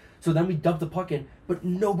off. So then we dump the puck in, but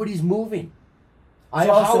nobody's moving.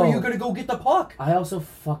 How are you going to go get the puck? I also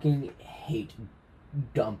fucking hate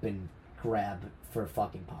dump and grab for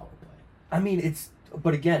fucking power play. I mean,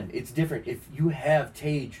 but again, it's different. If you have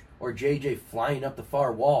Tage or JJ flying up the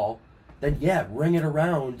far wall, then yeah, ring it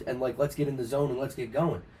around and let's get in the zone and let's get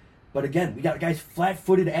going. But again, we got guys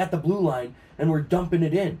flat-footed at the blue line and we're dumping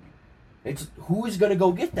it in. It's who's going to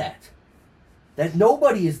go get that? That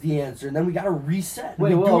nobody is the answer, and then we got to reset.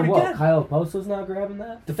 Wait, do it again. Kyle Posto's not grabbing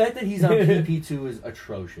that? The fact that he's on PP2 is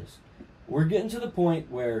atrocious. We're getting to the point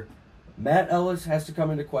where Matt Ellis has to come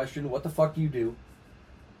into question. What the fuck do you do?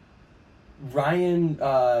 Ryan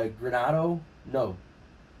Donato.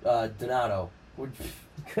 Fucking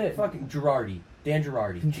Girardi. Dan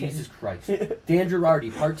Girardi. Jesus Christ. Dan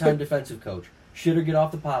Girardi, part-time defensive coach. Shit or get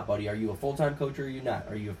off the pot, buddy. Are you a full-time coach or are you not?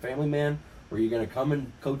 Are you a family man or are you going to come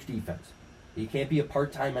and coach defense? You can't be a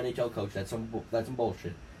part-time NHL coach. That's some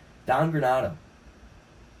bullshit. Don Granato.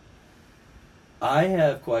 I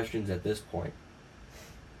have questions at this point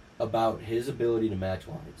about his ability to match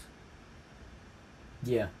lines.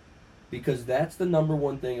 Yeah. Because that's the number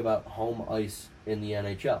one thing about home ice in the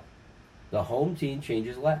NHL. The home team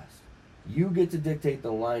changes last. You get to dictate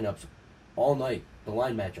the lineups all night, the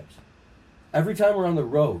line matchups. Every time we're on the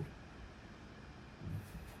road,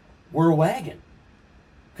 we're a wagon.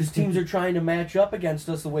 Because teams are trying to match up against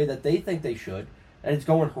us the way that they think they should, and it's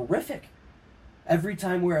going horrific. Every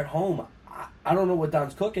time we're at home, I don't know what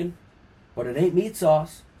Don's cooking, but it ain't meat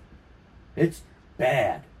sauce. It's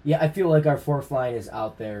bad. Yeah, I feel like our fourth line is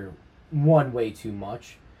out there, one, way too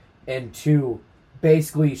much, and two,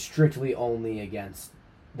 basically strictly only against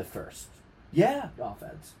the first. Yeah.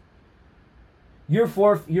 Offense. Your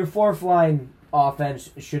fourth line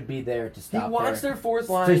offense should be there to stop. He wants their fourth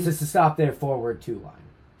line to stop their forward two line.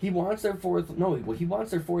 He wants their fourth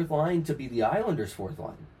line to be the Islanders' fourth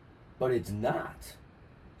line, but it's not.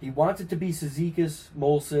 He wants it to be Cizikas,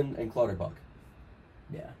 Molson, and Clutterbuck.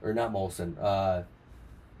 Yeah. Or not Molson.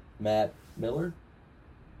 Matt Miller?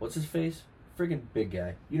 What's his face? Friggin' big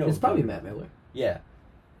guy. You know. It's probably Matt Miller. Yeah.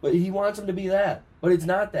 But he wants him to be that. But it's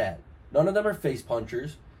not that. None of them are face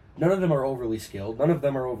punchers. None of them are overly skilled. None of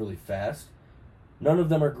them are overly fast. None of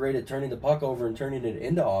them are great at turning the puck over and turning it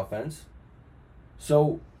into offense.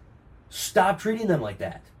 So, stop treating them like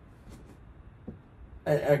that.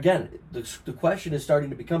 And again, the question is starting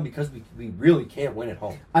to become because we really can't win at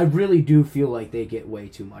home. I really do feel like they get way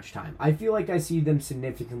too much time. I feel like I see them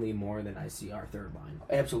significantly more than I see our third line.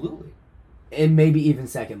 Absolutely. And maybe even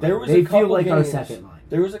second line. They feel like our second line.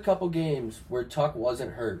 There was a couple games where Tuck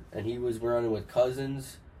wasn't hurt, and he was running with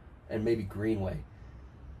Cousins and maybe Greenway.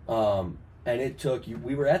 And it took,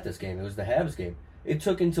 we were at this game, it was the Habs game. It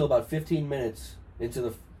took until about 15 minutes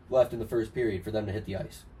left in the first period for them to hit the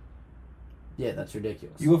ice. Yeah, that's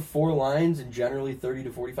ridiculous. You have 4 lines and generally 30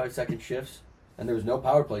 to 45 second shifts, and there was no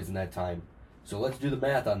power plays in that time. So let's do the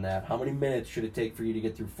math on that. How many minutes should it take for you to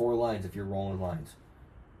get through 4 lines if you're rolling lines?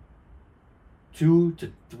 2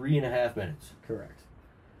 to 3.5 minutes. Correct.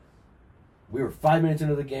 We were 5 minutes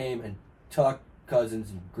into the game, and Tuck, Cousins,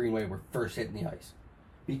 and Greenway were first hitting the ice.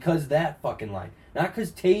 Because that fucking line. Not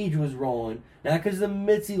because Tage was rolling, not because the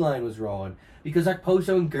Mitzi line was rolling, because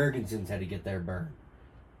Okposo and Gergensons had to get their burn.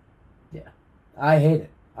 Yeah. I hate it.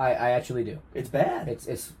 I actually do. It's bad.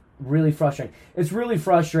 It's really frustrating. It's really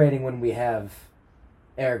frustrating when we have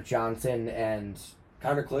Eric Johnson and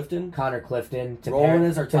Connor Clifton to rolling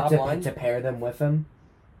as our top line to pair them with him.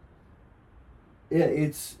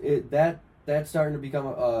 Yeah, that's starting to become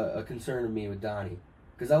a concern to me with Donnie,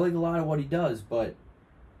 because I like a lot of what he does, but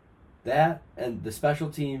that and the special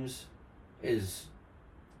teams is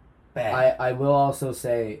bad. I will also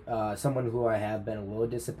say someone who I have been a little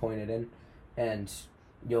disappointed in, and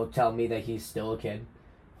you'll tell me that he's still a kid.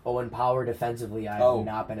 Owen Power defensively, I've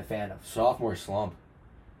not been a fan of. Sophomore slump.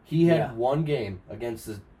 He had one game against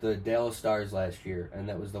the Dallas Stars last year, and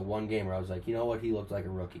that was the one game where I was like, you know what, he looked like a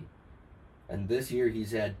rookie. And this year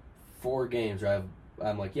he's had 4 games where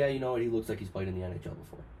I'm like, yeah, you know what, he looks like he's played in the NHL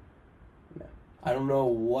before. Yeah. I don't know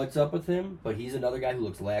what's up with him, but he's another guy who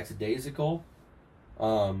looks lackadaisical.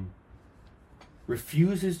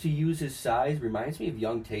 Refuses to use his size. Reminds me of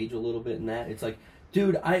young Tage a little bit in that. It's like,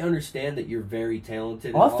 dude, I understand that you're very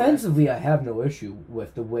talented. Offensively, I have no issue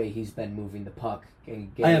with the way he's been moving the puck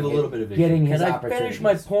and I have a little bit of issue. Getting his Can I opportunities. finish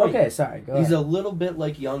my point? Okay, sorry. Go ahead. He's a little bit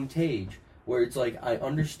like young Tage, where it's like, I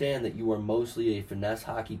understand that you are mostly a finesse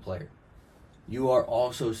hockey player. You are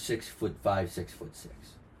also 6'5", 6'6".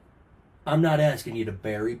 I'm not asking you to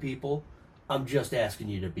bury people. I'm just asking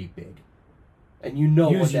you to be big. And you know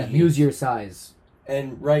what that means. Use your size.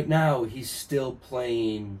 And right now, he's still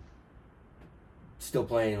playing still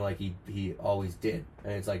playing like he always did.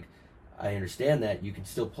 And it's like, I understand that. You can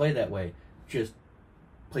still play that way. Just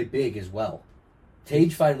play big as well.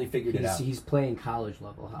 Tage finally figured it out. He's playing college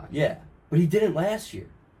level hockey. Yeah, but he didn't last year.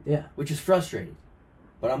 Yeah. Which is frustrating.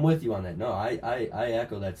 But I'm with you on that. No, I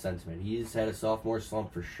echo that sentiment. He's had a sophomore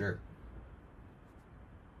slump for sure.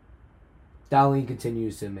 Dahlin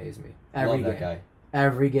continues to amaze me. Love that guy.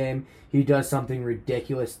 Every game, he does something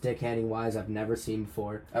ridiculous stick-handing wise I've never seen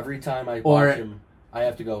before. Every time I watch him, I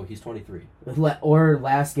have to go, he's 23. Or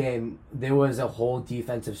last game, there was a whole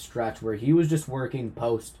defensive stretch where he was just working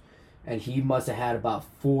post, and he must have had about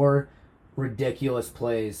 4 ridiculous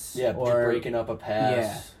plays. Yeah, just breaking up a pass.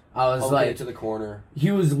 Yeah. I was poking like, it to the corner.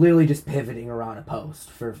 He was literally just pivoting around a post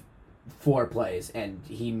for 4 plays, and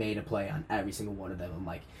he made a play on every single one of them. I'm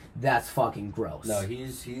like, that's fucking gross. No, he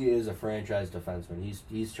is a franchise defenseman.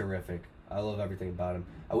 He's terrific. I love everything about him.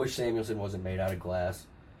 I wish Samuelson wasn't made out of glass.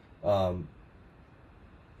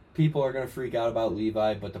 People are gonna freak out about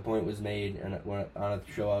Levi, but the point was made, and on a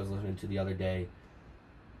show I was listening to the other day,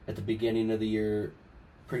 at the beginning of the year,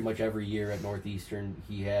 pretty much every year at Northeastern,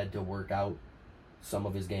 he had to work out some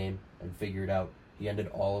of his game and figure it out. He ended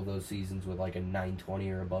all of those seasons with like a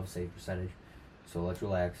 .920 or above save percentage. So let's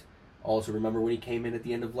relax. Also, remember when he came in at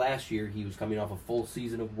the end of last year, he was coming off a full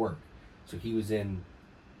season of work. So he was in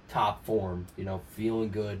top form, feeling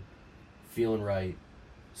good, feeling right.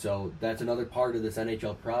 So that's another part of this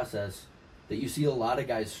NHL process that you see a lot of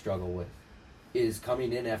guys struggle with, is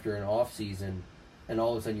coming in after an off season and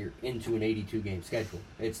all of a sudden you're into an 82-game schedule.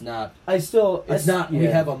 It's not. We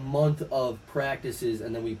have a month of practices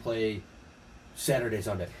and then we play Saturday,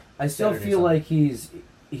 Sunday. I still feel like he's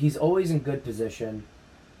always in good position.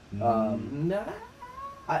 I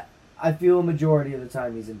feel a majority of the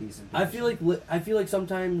time he's in decent position. I feel like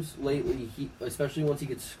sometimes lately, especially once he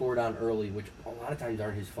gets scored on early, which a lot of times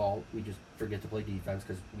aren't his fault. We just forget to play defense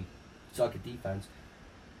because we suck at defense.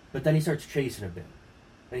 But then he starts chasing a bit,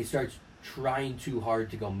 and he starts trying too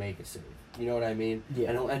hard to go make a save. You know what I mean? Yeah.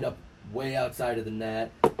 And he'll end up way outside of the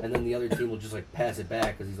net, and then the other team will just pass it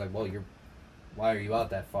back because he's like, "Well, why are you out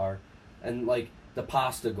that far?" And the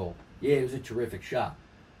Pasta goal, yeah, it was a terrific shot.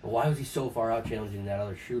 But why was he so far out challenging that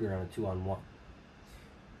other shooter on a 2-on-1?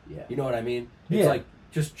 Yeah. You know what I mean? It's like,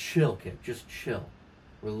 just chill, kid. Just chill.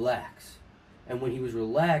 Relax. And when he was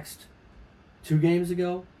relaxed 2 games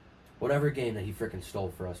ago, whatever game that he frickin'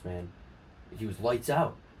 stole for us, man, he was lights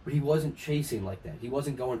out. But he wasn't chasing like that. He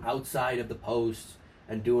wasn't going outside of the posts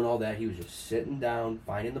and doing all that. He was just sitting down,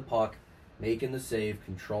 finding the puck, making the save,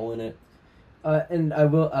 controlling it. And I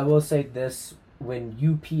will say this. When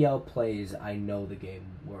UPL plays, I know the game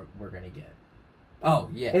we're going to get. Oh,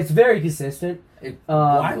 yeah. It's very consistent.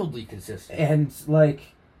 Wildly consistent. And,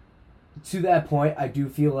 to that point, I do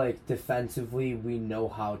feel like defensively we know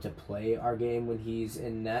how to play our game when he's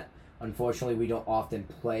in net. Unfortunately, we don't often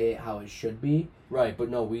play it how it should be. Right, but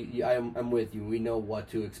no, I'm with you. We know what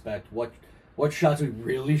to expect. What shots we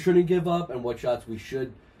really shouldn't give up and what shots we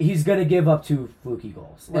should. He's going to give up 2 fluky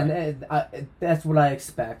goals. Right. And that's what I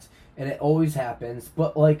expect. And it always happens.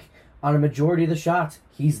 But, on a majority of the shots,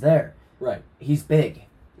 he's there. Right. He's big.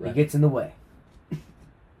 Right. He gets in the way.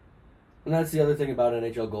 And that's the other thing about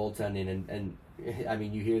NHL goaltending. And I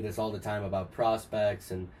mean, you hear this all the time about prospects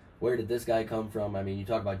and where did this guy come from? I mean, you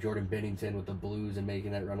talk about Jordan Binnington with the Blues and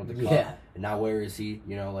making that run with the cup. Yeah. And now where is he?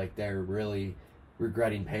 They're really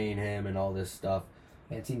regretting paying him and all this stuff.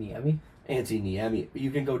 Antti Niemi.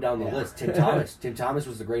 You can go down the list. Tim Thomas. Tim Thomas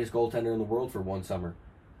was the greatest goaltender in the world for one summer.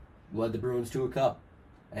 Led the Bruins to a cup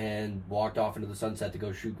and walked off into the sunset to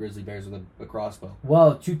go shoot grizzly bears with a crossbow.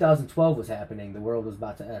 Well, 2012 was happening. The world was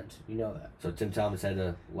about to end. You know that. So Tim Thomas had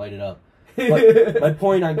to light it up. But my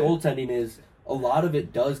point on goaltending is a lot of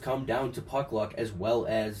it does come down to puck luck as well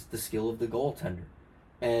as the skill of the goaltender.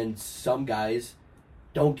 And some guys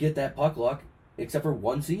don't get that puck luck except for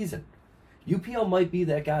one season. UPL might be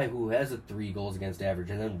that guy who has a 3 goals against average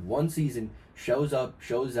and then one season shows up,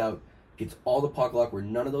 shows out, gets all the puck luck where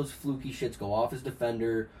none of those fluky shits go off his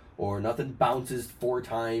defender or nothing bounces 4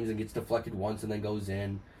 times and gets deflected once and then goes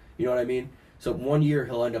in. You know what I mean? So 1 year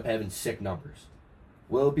he'll end up having sick numbers.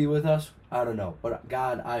 Will it be with us? I don't know. But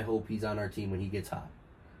God, I hope he's on our team when he gets hot.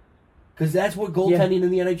 Because that's what goaltending in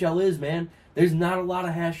the NHL is, man. There's not a lot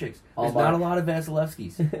of Haschicks. There's not a lot of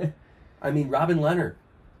Vasilevskis. I mean, Robin Leonard.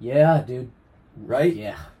 Yeah, dude. Right?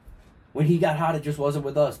 Yeah. When he got hot, it just wasn't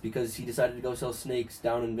with us because he decided to go sell snakes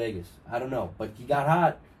down in Vegas. I don't know, but he got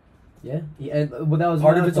hot. Yeah, and that was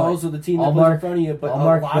part of it's also the team that plays in front of you, but a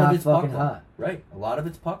lot of it's puck luck. Hot. Right, a lot of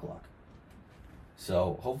it's puck luck.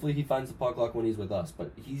 So hopefully he finds the puck luck when he's with us,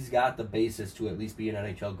 but he's got the basis to at least be an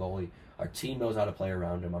NHL goalie. Our team knows how to play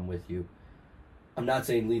around him. I'm with you. I'm not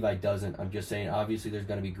saying Levi doesn't. I'm just saying obviously there's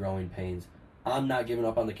going to be growing pains. I'm not giving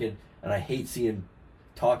up on the kid, and I hate seeing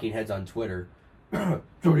talking heads on Twitter.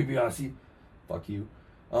 Jody Biasi, fuck you.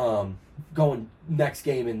 Going next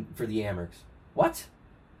game for the Amerks. What?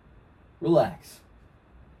 Relax.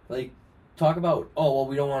 Like, talk about, oh, well,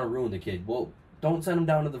 we don't want to ruin the kid. Well, don't send him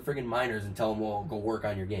down to the friggin' minors and tell him, well, go work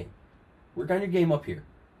on your game. Work on your game up here.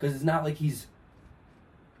 Because it's not like he's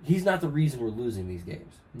not the reason we're losing these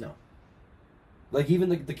games. No. Like, even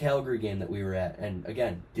the Calgary game that we were at, and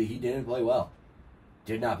again, he didn't play well.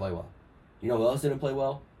 Did not play well. You know who else didn't play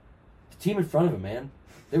well? The team in front of him, man.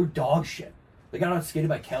 They were dog shit. They got outskated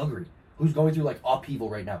by Calgary, who's going through, like, upheaval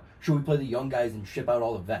right now. Should we play the young guys and ship out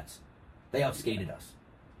all the vets? They outskated us.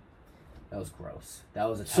 That was gross. That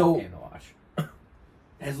was a tough game to watch.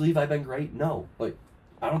 Has Levi been great? No. But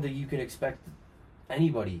I don't think you can expect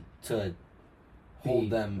anybody to hold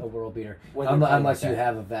them a world beater. Unless you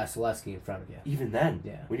have a Vasilevsky in front of you. Even then.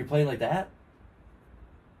 Yeah. When you're playing like that,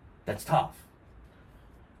 that's tough.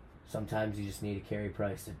 Sometimes you just need a Carey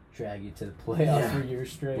Price to drag you to the playoffs for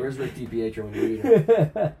years straight. Where's Rick DiPietro when you need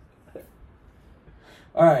him?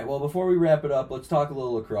 All right, well, before we wrap it up, let's talk a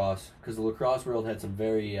little lacrosse, because the lacrosse world had some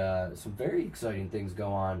very exciting things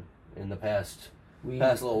go on in the past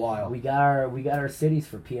little while. We got our cities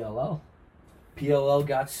for PLL. PLL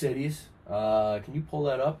got cities. Can you pull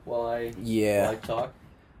that up while I talk?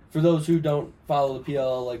 For those who don't follow the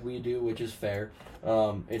PLL like we do, which is fair,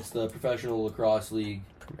 it's the Professional Lacrosse League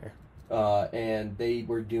Premier, and they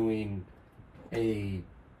were doing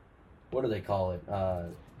what do they call it?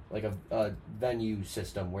 Like a venue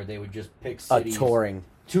system where they would just pick cities. A touring.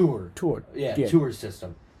 Tour. Yeah, tour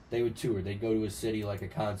system. They would tour. They'd go to a city like a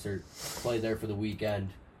concert, play there for the weekend.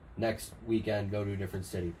 Next weekend, go to a different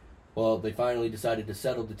city. Well, they finally decided to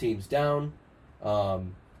settle the teams down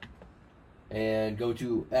and go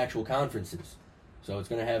to actual conferences. So it's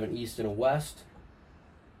going to have an East and a West.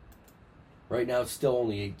 Right now, it's still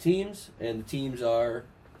only 8 teams, and the teams are...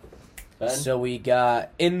 Ben? So we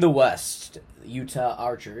got, in the West, Utah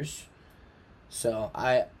Archers. So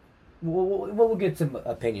we'll get some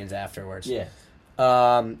opinions afterwards. Yeah.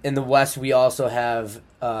 In the West, we also have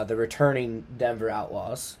the returning Denver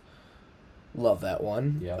Outlaws. Love that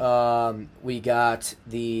one. Yeah. We got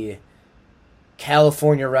the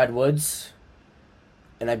California Redwoods,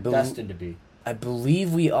 and destined to be. I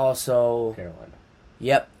believe we also Carolina.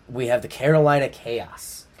 Yep, we have the Carolina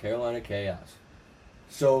Chaos. Carolina Chaos.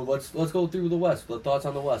 So let's go through the West. Thoughts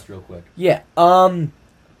on the West, real quick. Yeah. Love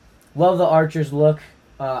the Archers look.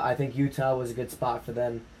 I think Utah was a good spot for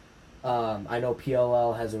them. I know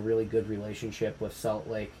PLL has a really good relationship with Salt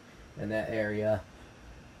Lake in that area.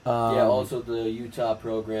 Also the Utah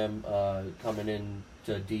program coming in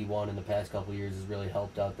to D1 in the past couple of years has really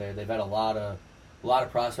helped out there. They've had a lot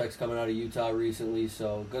of prospects coming out of Utah recently,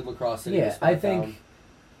 so good lacrosse city. Yeah,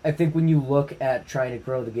 I think when you look at trying to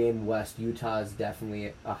grow the game West, Utah is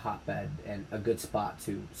definitely a hotbed and a good spot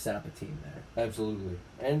to set up a team there. Absolutely.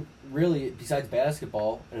 And really, besides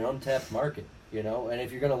basketball, an untapped market, you know? And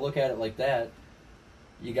if you're going to look at it like that,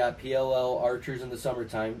 you got PLL Archers in the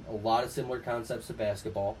summertime, a lot of similar concepts to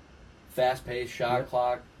basketball. Fast-paced, shot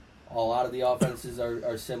clock, a lot of the offenses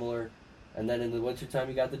are similar. And then in the wintertime,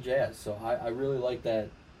 you got the Jazz. So I really like that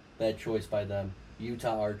choice by them.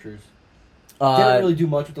 Utah Archers. Didn't really do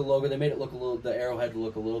much with the logo. They made it look the arrowhead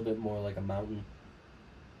look a little bit more like a mountain.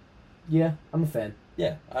 Yeah, I'm a fan.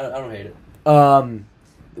 Yeah, I don't hate it.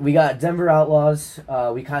 We got Denver Outlaws.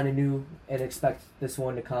 We kind of knew and expect this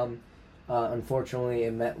one to come. Unfortunately,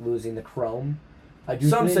 it meant losing the Chrome.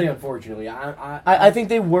 Some say unfortunately. I think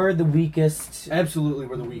they were the weakest. Absolutely,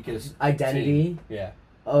 were the weakest identity. Team. Yeah.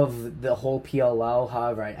 Of the whole PLL.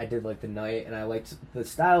 However, I did like the night, and I liked the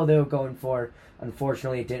style they were going for.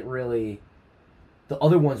 Unfortunately, it didn't really. The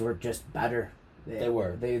other ones were just better. They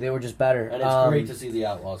were. They were just better. And it's great to see the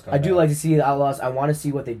Outlaws come back. I do like to see the Outlaws. I want to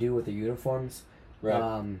see what they do with the uniforms.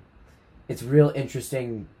 Right. It's real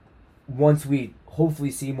interesting once we hopefully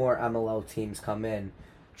see more MLL teams come in,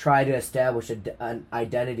 try to establish an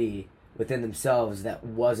identity within themselves that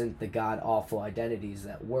wasn't the god-awful identities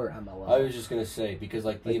that were MLL. I was just going to say, because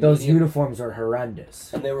those uniforms are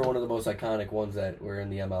horrendous. And they were one of the most iconic ones that were in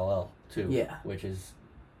the MLL, too. Yeah. Which is...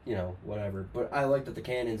 whatever. But I like that the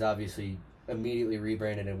Cannons obviously immediately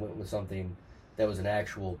rebranded and went with something that was an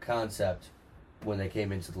actual concept when they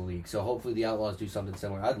came into the league. So hopefully the Outlaws do something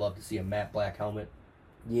similar. I'd love to see a matte black helmet.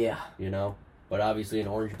 Yeah. But obviously an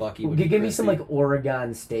orange bucky would give me some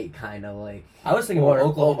Oregon State kind of like... I was thinking more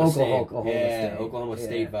Oklahoma State. State. Oklahoma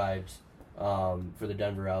State vibes for the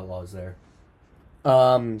Denver Outlaws there.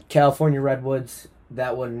 California Redwoods.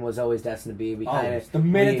 That one was always destined to be. The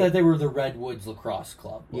minute that they were the Redwoods Lacrosse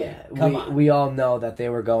Club. We all know that they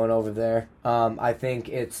were going over there. I think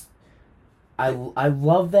it's... I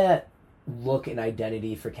love that look and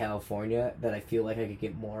identity for California that I feel like I could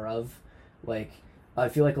get more of. Like, I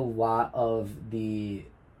feel like a lot of the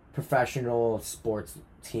professional sports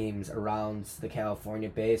teams around the California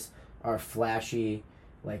base are flashy,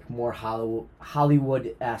 like more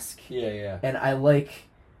Hollywood-esque. Yeah. And I like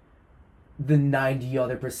the 90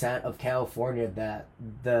 other % of California that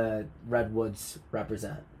the Redwoods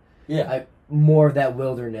represent. Yeah. More of that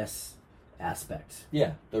wilderness aspect.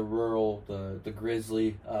 Yeah, the rural, the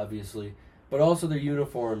grizzly, obviously. But also their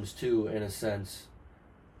uniforms, too, in a sense.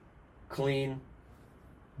 Clean.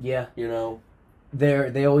 Yeah. You know?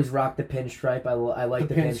 They always rock the pinstripe. I like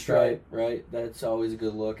the pinstripe. Right? That's always a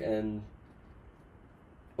good look. And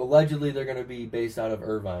allegedly they're going to be based out of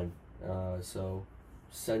Irvine. So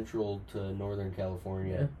central to Northern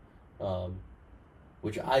California. Yeah.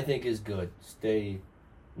 Which I think is good.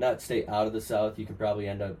 Not stay out of the South. You can probably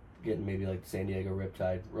end up getting maybe like the San Diego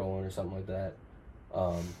Riptide rolling or something like that.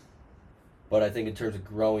 But I think in terms of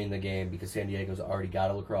growing the game, because San Diego's already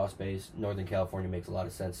got a lacrosse base, Northern California makes a lot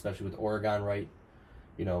of sense, especially with Oregon right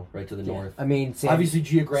to the north. I mean, obviously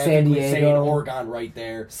geographically, saying Oregon right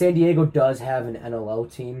there. San Diego does have an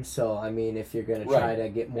NLO team, so I mean, if you're going to try to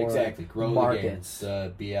get more grow markets,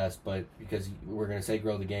 the game, BS. But because we're going to say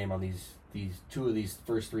grow the game on these two of these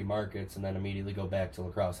first three markets, and then immediately go back to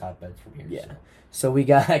lacrosse hotbeds from here. Yeah. So we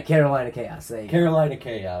got Carolina Chaos. Carolina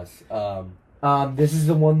Chaos. This is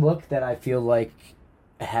the one look that I feel like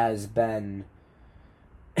has been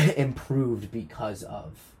improved because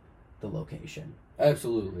of the location.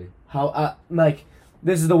 Absolutely.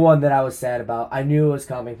 This is the one that I was sad about. I knew it was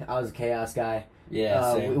coming. I was a Chaos guy.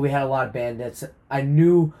 Yeah, same. We had a lot of bandits.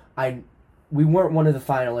 We weren't one of the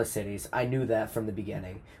finalist cities. I knew that from the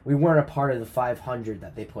beginning. We weren't a part of the 500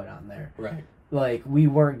 that they put on there. Right. Like, we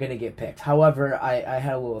weren't going to get picked. However, I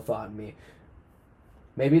had a little thought in me.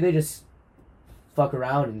 Maybe they just fuck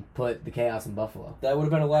around and put the Chaos in Buffalo. That would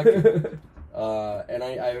have been electric. And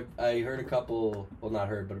I heard a couple, well, not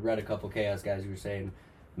heard, but read a couple Chaos guys who were saying,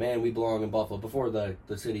 man, we belong in Buffalo, before the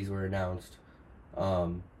cities were announced.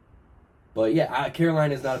 But yeah,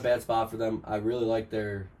 Carolina's not a bad spot for them. I really like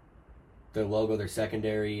their logo, their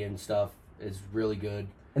secondary and stuff is really good.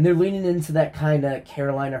 And they're leaning into that kind of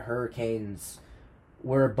Carolina Hurricanes,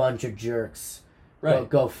 we're a bunch of jerks. Right.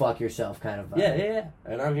 Go fuck yourself kind of vibe. Yeah.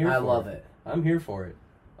 And I'm here for it. I love it. I'm here for it.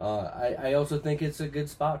 I also think it's a good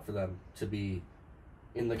spot for them to be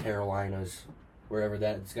in the Carolinas, wherever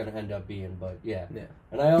that's going to end up being. But yeah.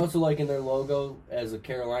 And I also like in their logo as the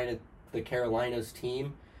Carolinas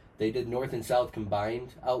team, they did North and South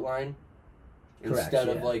combined outline. Correct, instead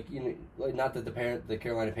of not that the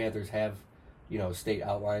Carolina Panthers have, state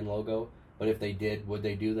outline logo, but if they did, would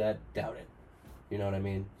they do that? Doubt it. You know what I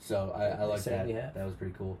mean? So I like that. That was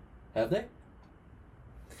pretty cool. Have they?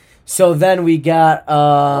 So then we got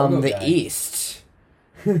the East.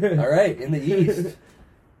 All right, in the East.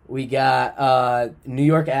 We got New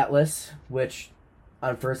York Atlas, which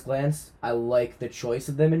on first glance, I like the choice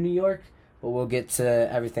of them in New York, but we'll get to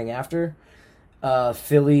everything after.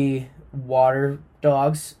 Philly Water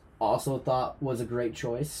Dogs, also thought was a great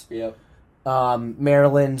choice. Yep.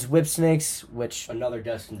 Maryland's Whipsnakes, which... Another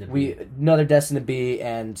destined to be,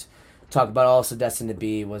 and talk about also destined to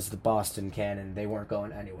be was the Boston Cannon. They weren't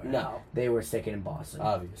going anywhere. No. They were sticking in Boston.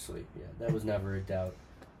 Obviously, yeah. That was never a doubt.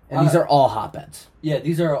 And these are all hotbeds. Yeah,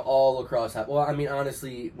 these are all lacrosse hotbeds. Well, I mean,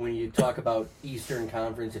 honestly, when you talk about Eastern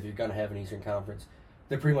Conference, if you're going to have an Eastern Conference,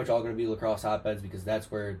 they're pretty much all going to be lacrosse hotbeds because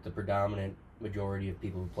that's where the predominant majority of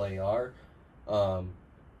people who play are. But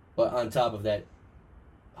on top of that,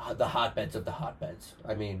 the hotbeds of the hotbeds.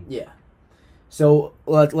 I mean... Yeah. So,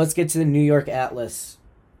 let's get to the New York Atlas.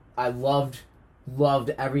 I loved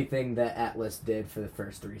everything that Atlas did for the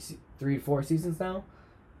first 4 seasons now.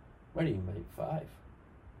 Why do you make 5?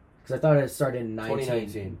 Because I thought it started in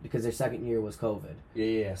 2019. Because their second year was COVID.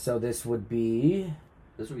 Yeah. So this would be...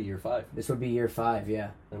 This would be year 5. This would be year 5, yeah.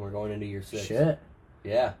 Then we're going into year 6. Shit.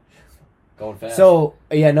 Yeah. Going fast. So,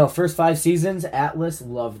 first 5 seasons, Atlas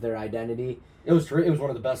loved their identity. It was one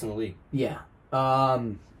of the best in the league. Yeah.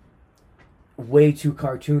 Way too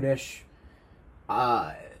cartoonish.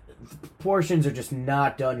 Proportions are just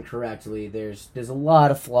not done correctly. There's a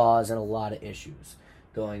lot of flaws and a lot of issues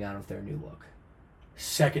going on with their new look.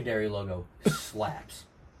 Secondary logo slaps.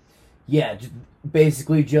 Yeah,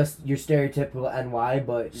 basically just your stereotypical NY,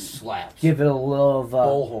 but slaps. Give it a little of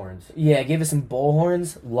bull horns. Yeah, give it some bull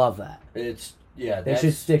horns. Love that. They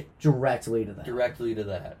should stick directly to that.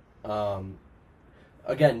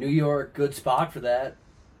 again, New York, good spot for that,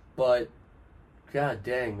 but god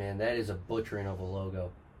dang, man, that is a butchering of a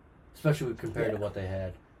logo, especially compared to what they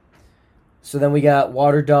had. So then we got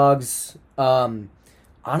Water Dogs.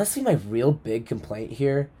 Honestly, my real big complaint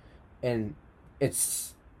here, and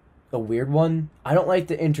it's a weird one, I don't like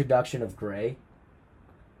the introduction of gray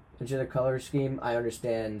into the color scheme. I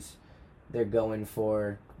understand they're going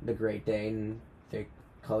for the Great Dane. They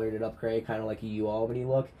colored it up gray, kind of like a U Albany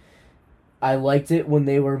look. I liked it when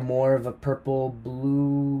they were more of a purple,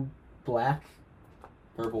 blue, black.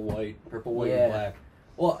 Purple, white, and black.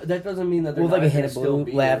 Well, that doesn't mean that they're with not like a hint of still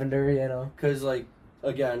blue, lavender, you know. Because, like,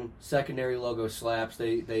 again, secondary logo slaps.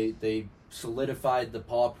 They solidified the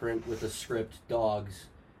paw print with the script dogs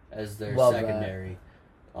as their secondary.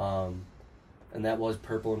 And that was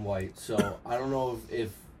purple and white. So I don't know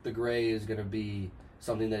if the gray is going to be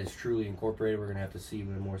something that is truly incorporated. We're going to have to see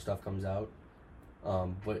when more stuff comes out.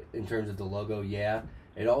 But in terms of the logo, yeah.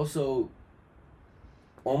 It also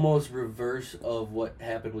almost reverse of what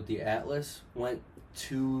happened with the Atlas, went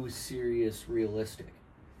too serious realistic.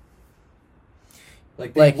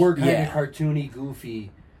 Like they were kind of cartoony,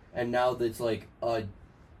 goofy, and now it's like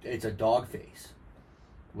it's a dog face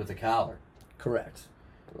with a collar. Correct.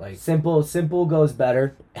 Like simple goes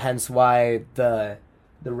better. Hence why the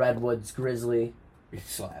Redwoods Grizzly it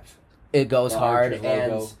slaps. It goes hard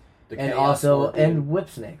and also and whip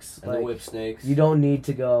snakes. And the whip snakes. You don't need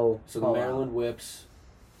to go. So the Maryland whips.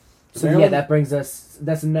 That brings us.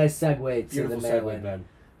 That's a nice segue to the Maryland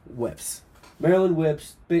whips. Maryland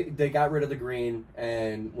whips. They got rid of the green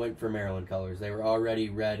and went for Maryland colors. They were already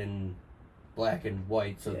red and black and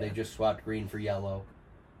white, so they just swapped green for yellow.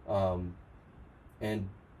 And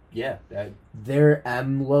yeah, their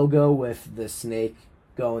M logo with the snake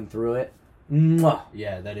going through it. Mwah.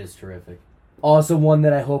 Yeah, that is terrific. Also, one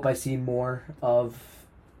that I hope I see more of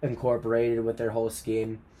incorporated with their whole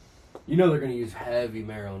scheme. You know they're going to use heavy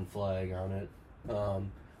Maryland flag on it.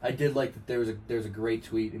 I did like that there's a great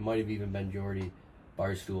tweet. It might have even been Jordy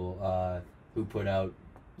Barstool who put out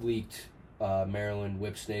leaked Maryland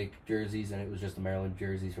whip snake jerseys, and it was just the Maryland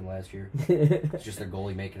jerseys from last year. It's just their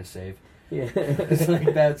goalie making a save. Yeah, it's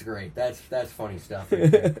like that's great. That's funny stuff.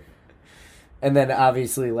 Right there. And then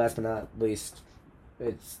obviously, last but not least,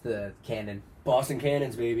 it's the cannon. Boston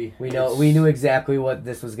Cannons, baby. We knew exactly what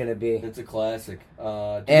this was gonna be. It's a classic.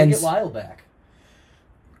 Do they get Lyle back?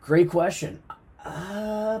 Great question.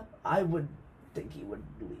 I would think he would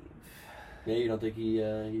leave. Yeah, you don't think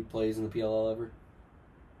he plays in the PLL ever?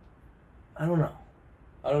 I don't know.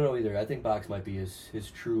 I don't know either. I think box might be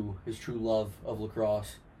his true love of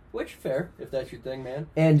lacrosse. Which fair, if that's your thing, man.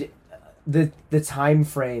 And the time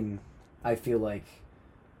frame, I feel like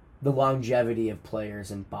the longevity of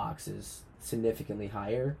players in box is significantly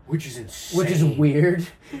higher. Which is insane. Which is weird.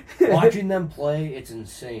 Watching them play, it's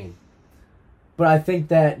insane. But I think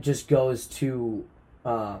that just goes to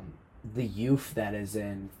the youth that is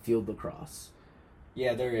in field lacrosse.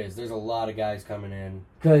 Yeah, there is. There's a lot of guys coming in.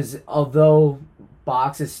 Because although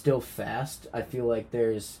box is still fast, I feel like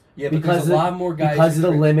there's... Yeah, because a lot more guys... Because of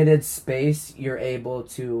the limited space, you're able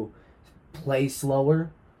to play slower.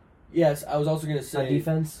 Yes, I was also going to say... On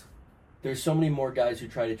defense. There's so many more guys who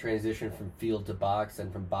try to transition from field to box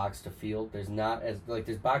than from box to field. There's not as... Like,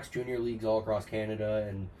 there's box junior leagues all across Canada,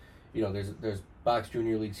 and, you know, there's box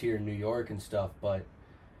junior leagues here in New York and stuff, but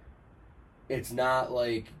it's not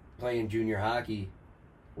like playing junior hockey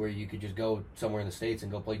where you could just go somewhere in the States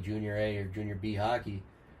and go play junior A or junior B hockey.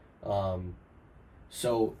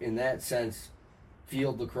 So in that sense,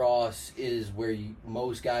 field lacrosse is where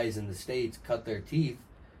most guys in the States cut their teeth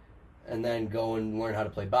and then go and learn how to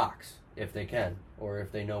play box if they can, or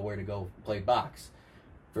if they know where to go play box.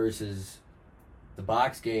 Versus the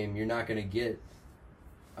box game, you're not going to get...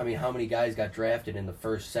 I mean, how many guys got drafted in the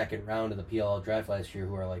first, second round of the PLL draft last year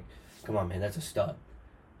who are like, come on, man, that's a stud.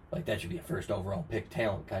 Like, that should be a first overall pick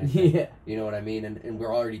talent kind of thing. Yeah. You know what I mean? And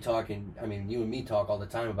we're already talking... I mean, you and me talk all the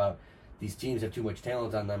time about these teams have too much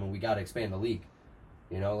talent on them and we got to expand the league.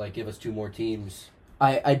 You know, like, give us 2 more teams.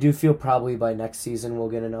 I do feel probably by next season we'll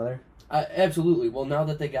get another. Absolutely. Well, now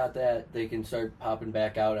that they got that, they can start popping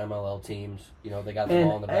back out MLL teams. You know, they got them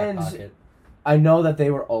all in the back pocket. I know that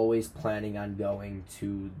they were always planning on going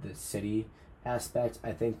to the city aspect.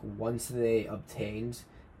 I think once they obtained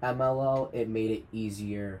MLL, it made it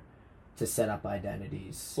easier to set up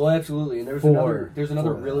identities. Well, absolutely. And there's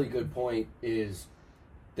another really good point is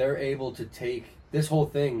they're able to take this whole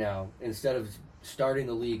thing now, instead of starting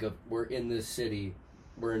the league of we're in this city,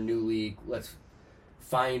 we're a new league, let's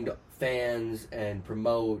find fans and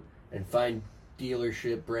promote and find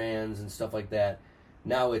dealership brands and stuff like that.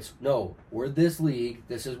 Now it's, no, we're this league.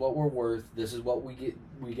 This is what we're worth. This is what we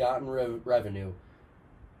got in revenue.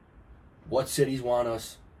 What cities want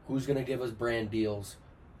us? Who's going to give us brand deals?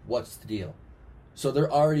 What's the deal? So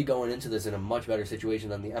they're already going into this in a much better situation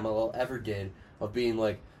than the MLL ever did, of being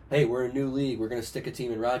like, hey, we're a new league. We're going to stick a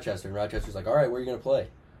team in Rochester. And Rochester's like, all right, where are you going to play?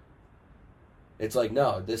 It's like,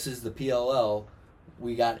 no, this is the PLL.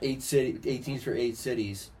 We got 8 teams for 8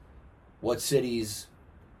 cities. What cities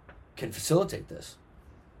can facilitate this?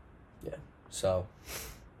 Yeah. So.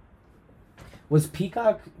 Was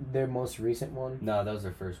Peacock their most recent one? No, that was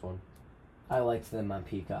their first one. I liked them on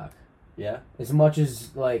Peacock. Yeah? As much as,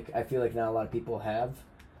 I feel like not a lot of people have,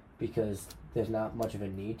 because there's not much of a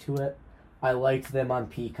need to it. I liked them on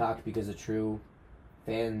Peacock because the true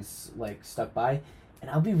fans, stuck by. And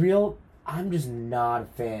I'll be real, I'm just not a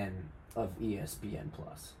fan of ESPN+.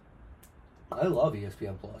 I love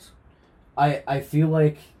ESPN+. I feel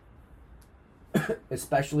like,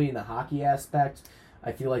 especially in the hockey aspect,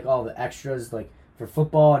 I feel like all the extras, for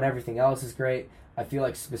football and everything else is great. I feel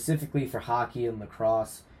like specifically for hockey and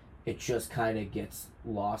lacrosse, it just kind of gets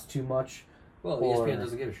lost too much. Well, ESPN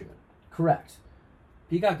doesn't give a shit. Correct.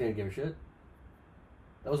 Peacock didn't give a shit.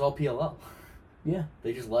 That was all PLL. Yeah.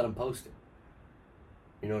 They just let them post it.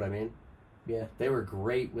 You know what I mean? Yeah. They were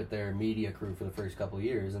great with their media crew for the first couple of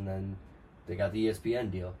years, and then they got the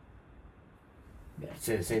ESPN deal. Yeah. I'd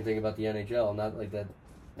say the same thing about the NHL. Not like that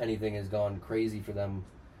anything has gone crazy for them,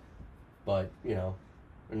 but,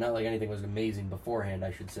 not like anything was amazing beforehand,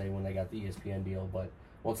 I should say, when they got the ESPN deal. But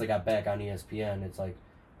once they got back on ESPN, it's like,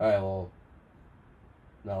 all right, well,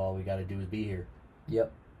 now all we got to do is be here.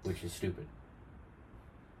 Yep. Which is stupid.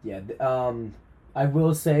 Yeah. I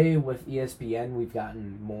will say with ESPN, we've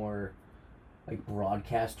gotten more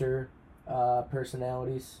broadcaster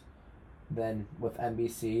personalities than with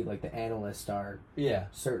NBC. The analysts are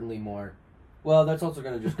certainly more. Well, that's also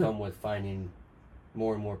going to just come with finding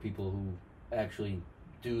more and more people who actually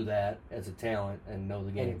do that as a talent and know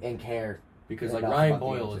the game. And care. Because Ryan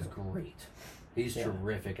Boyle is great. He's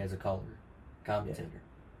terrific as a color commentator.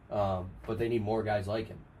 Yeah. But they need more guys like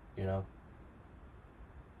him, All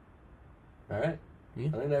right. Yeah.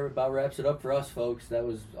 I think that about wraps it up for us, folks. That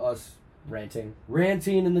was us ranting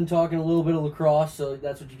and then talking a little bit of lacrosse. So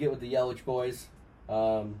that's what you get with the Yelich boys.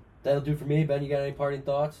 That'll do for me. Ben, you got any parting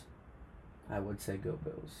thoughts? I would say go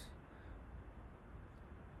Bills.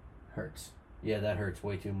 Hurts. Yeah, that hurts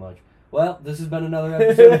way too much. Well, this has been another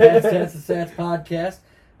episode of Stats and Stats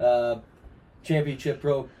Podcast. Championship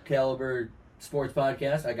Pro Caliber Sports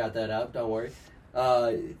Podcast. I got that out. Don't worry.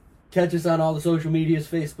 Catch us on all the social medias,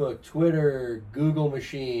 Facebook, Twitter, Google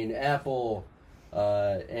Machine, Apple,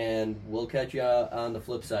 and we'll catch you on the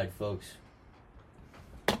flip side, folks.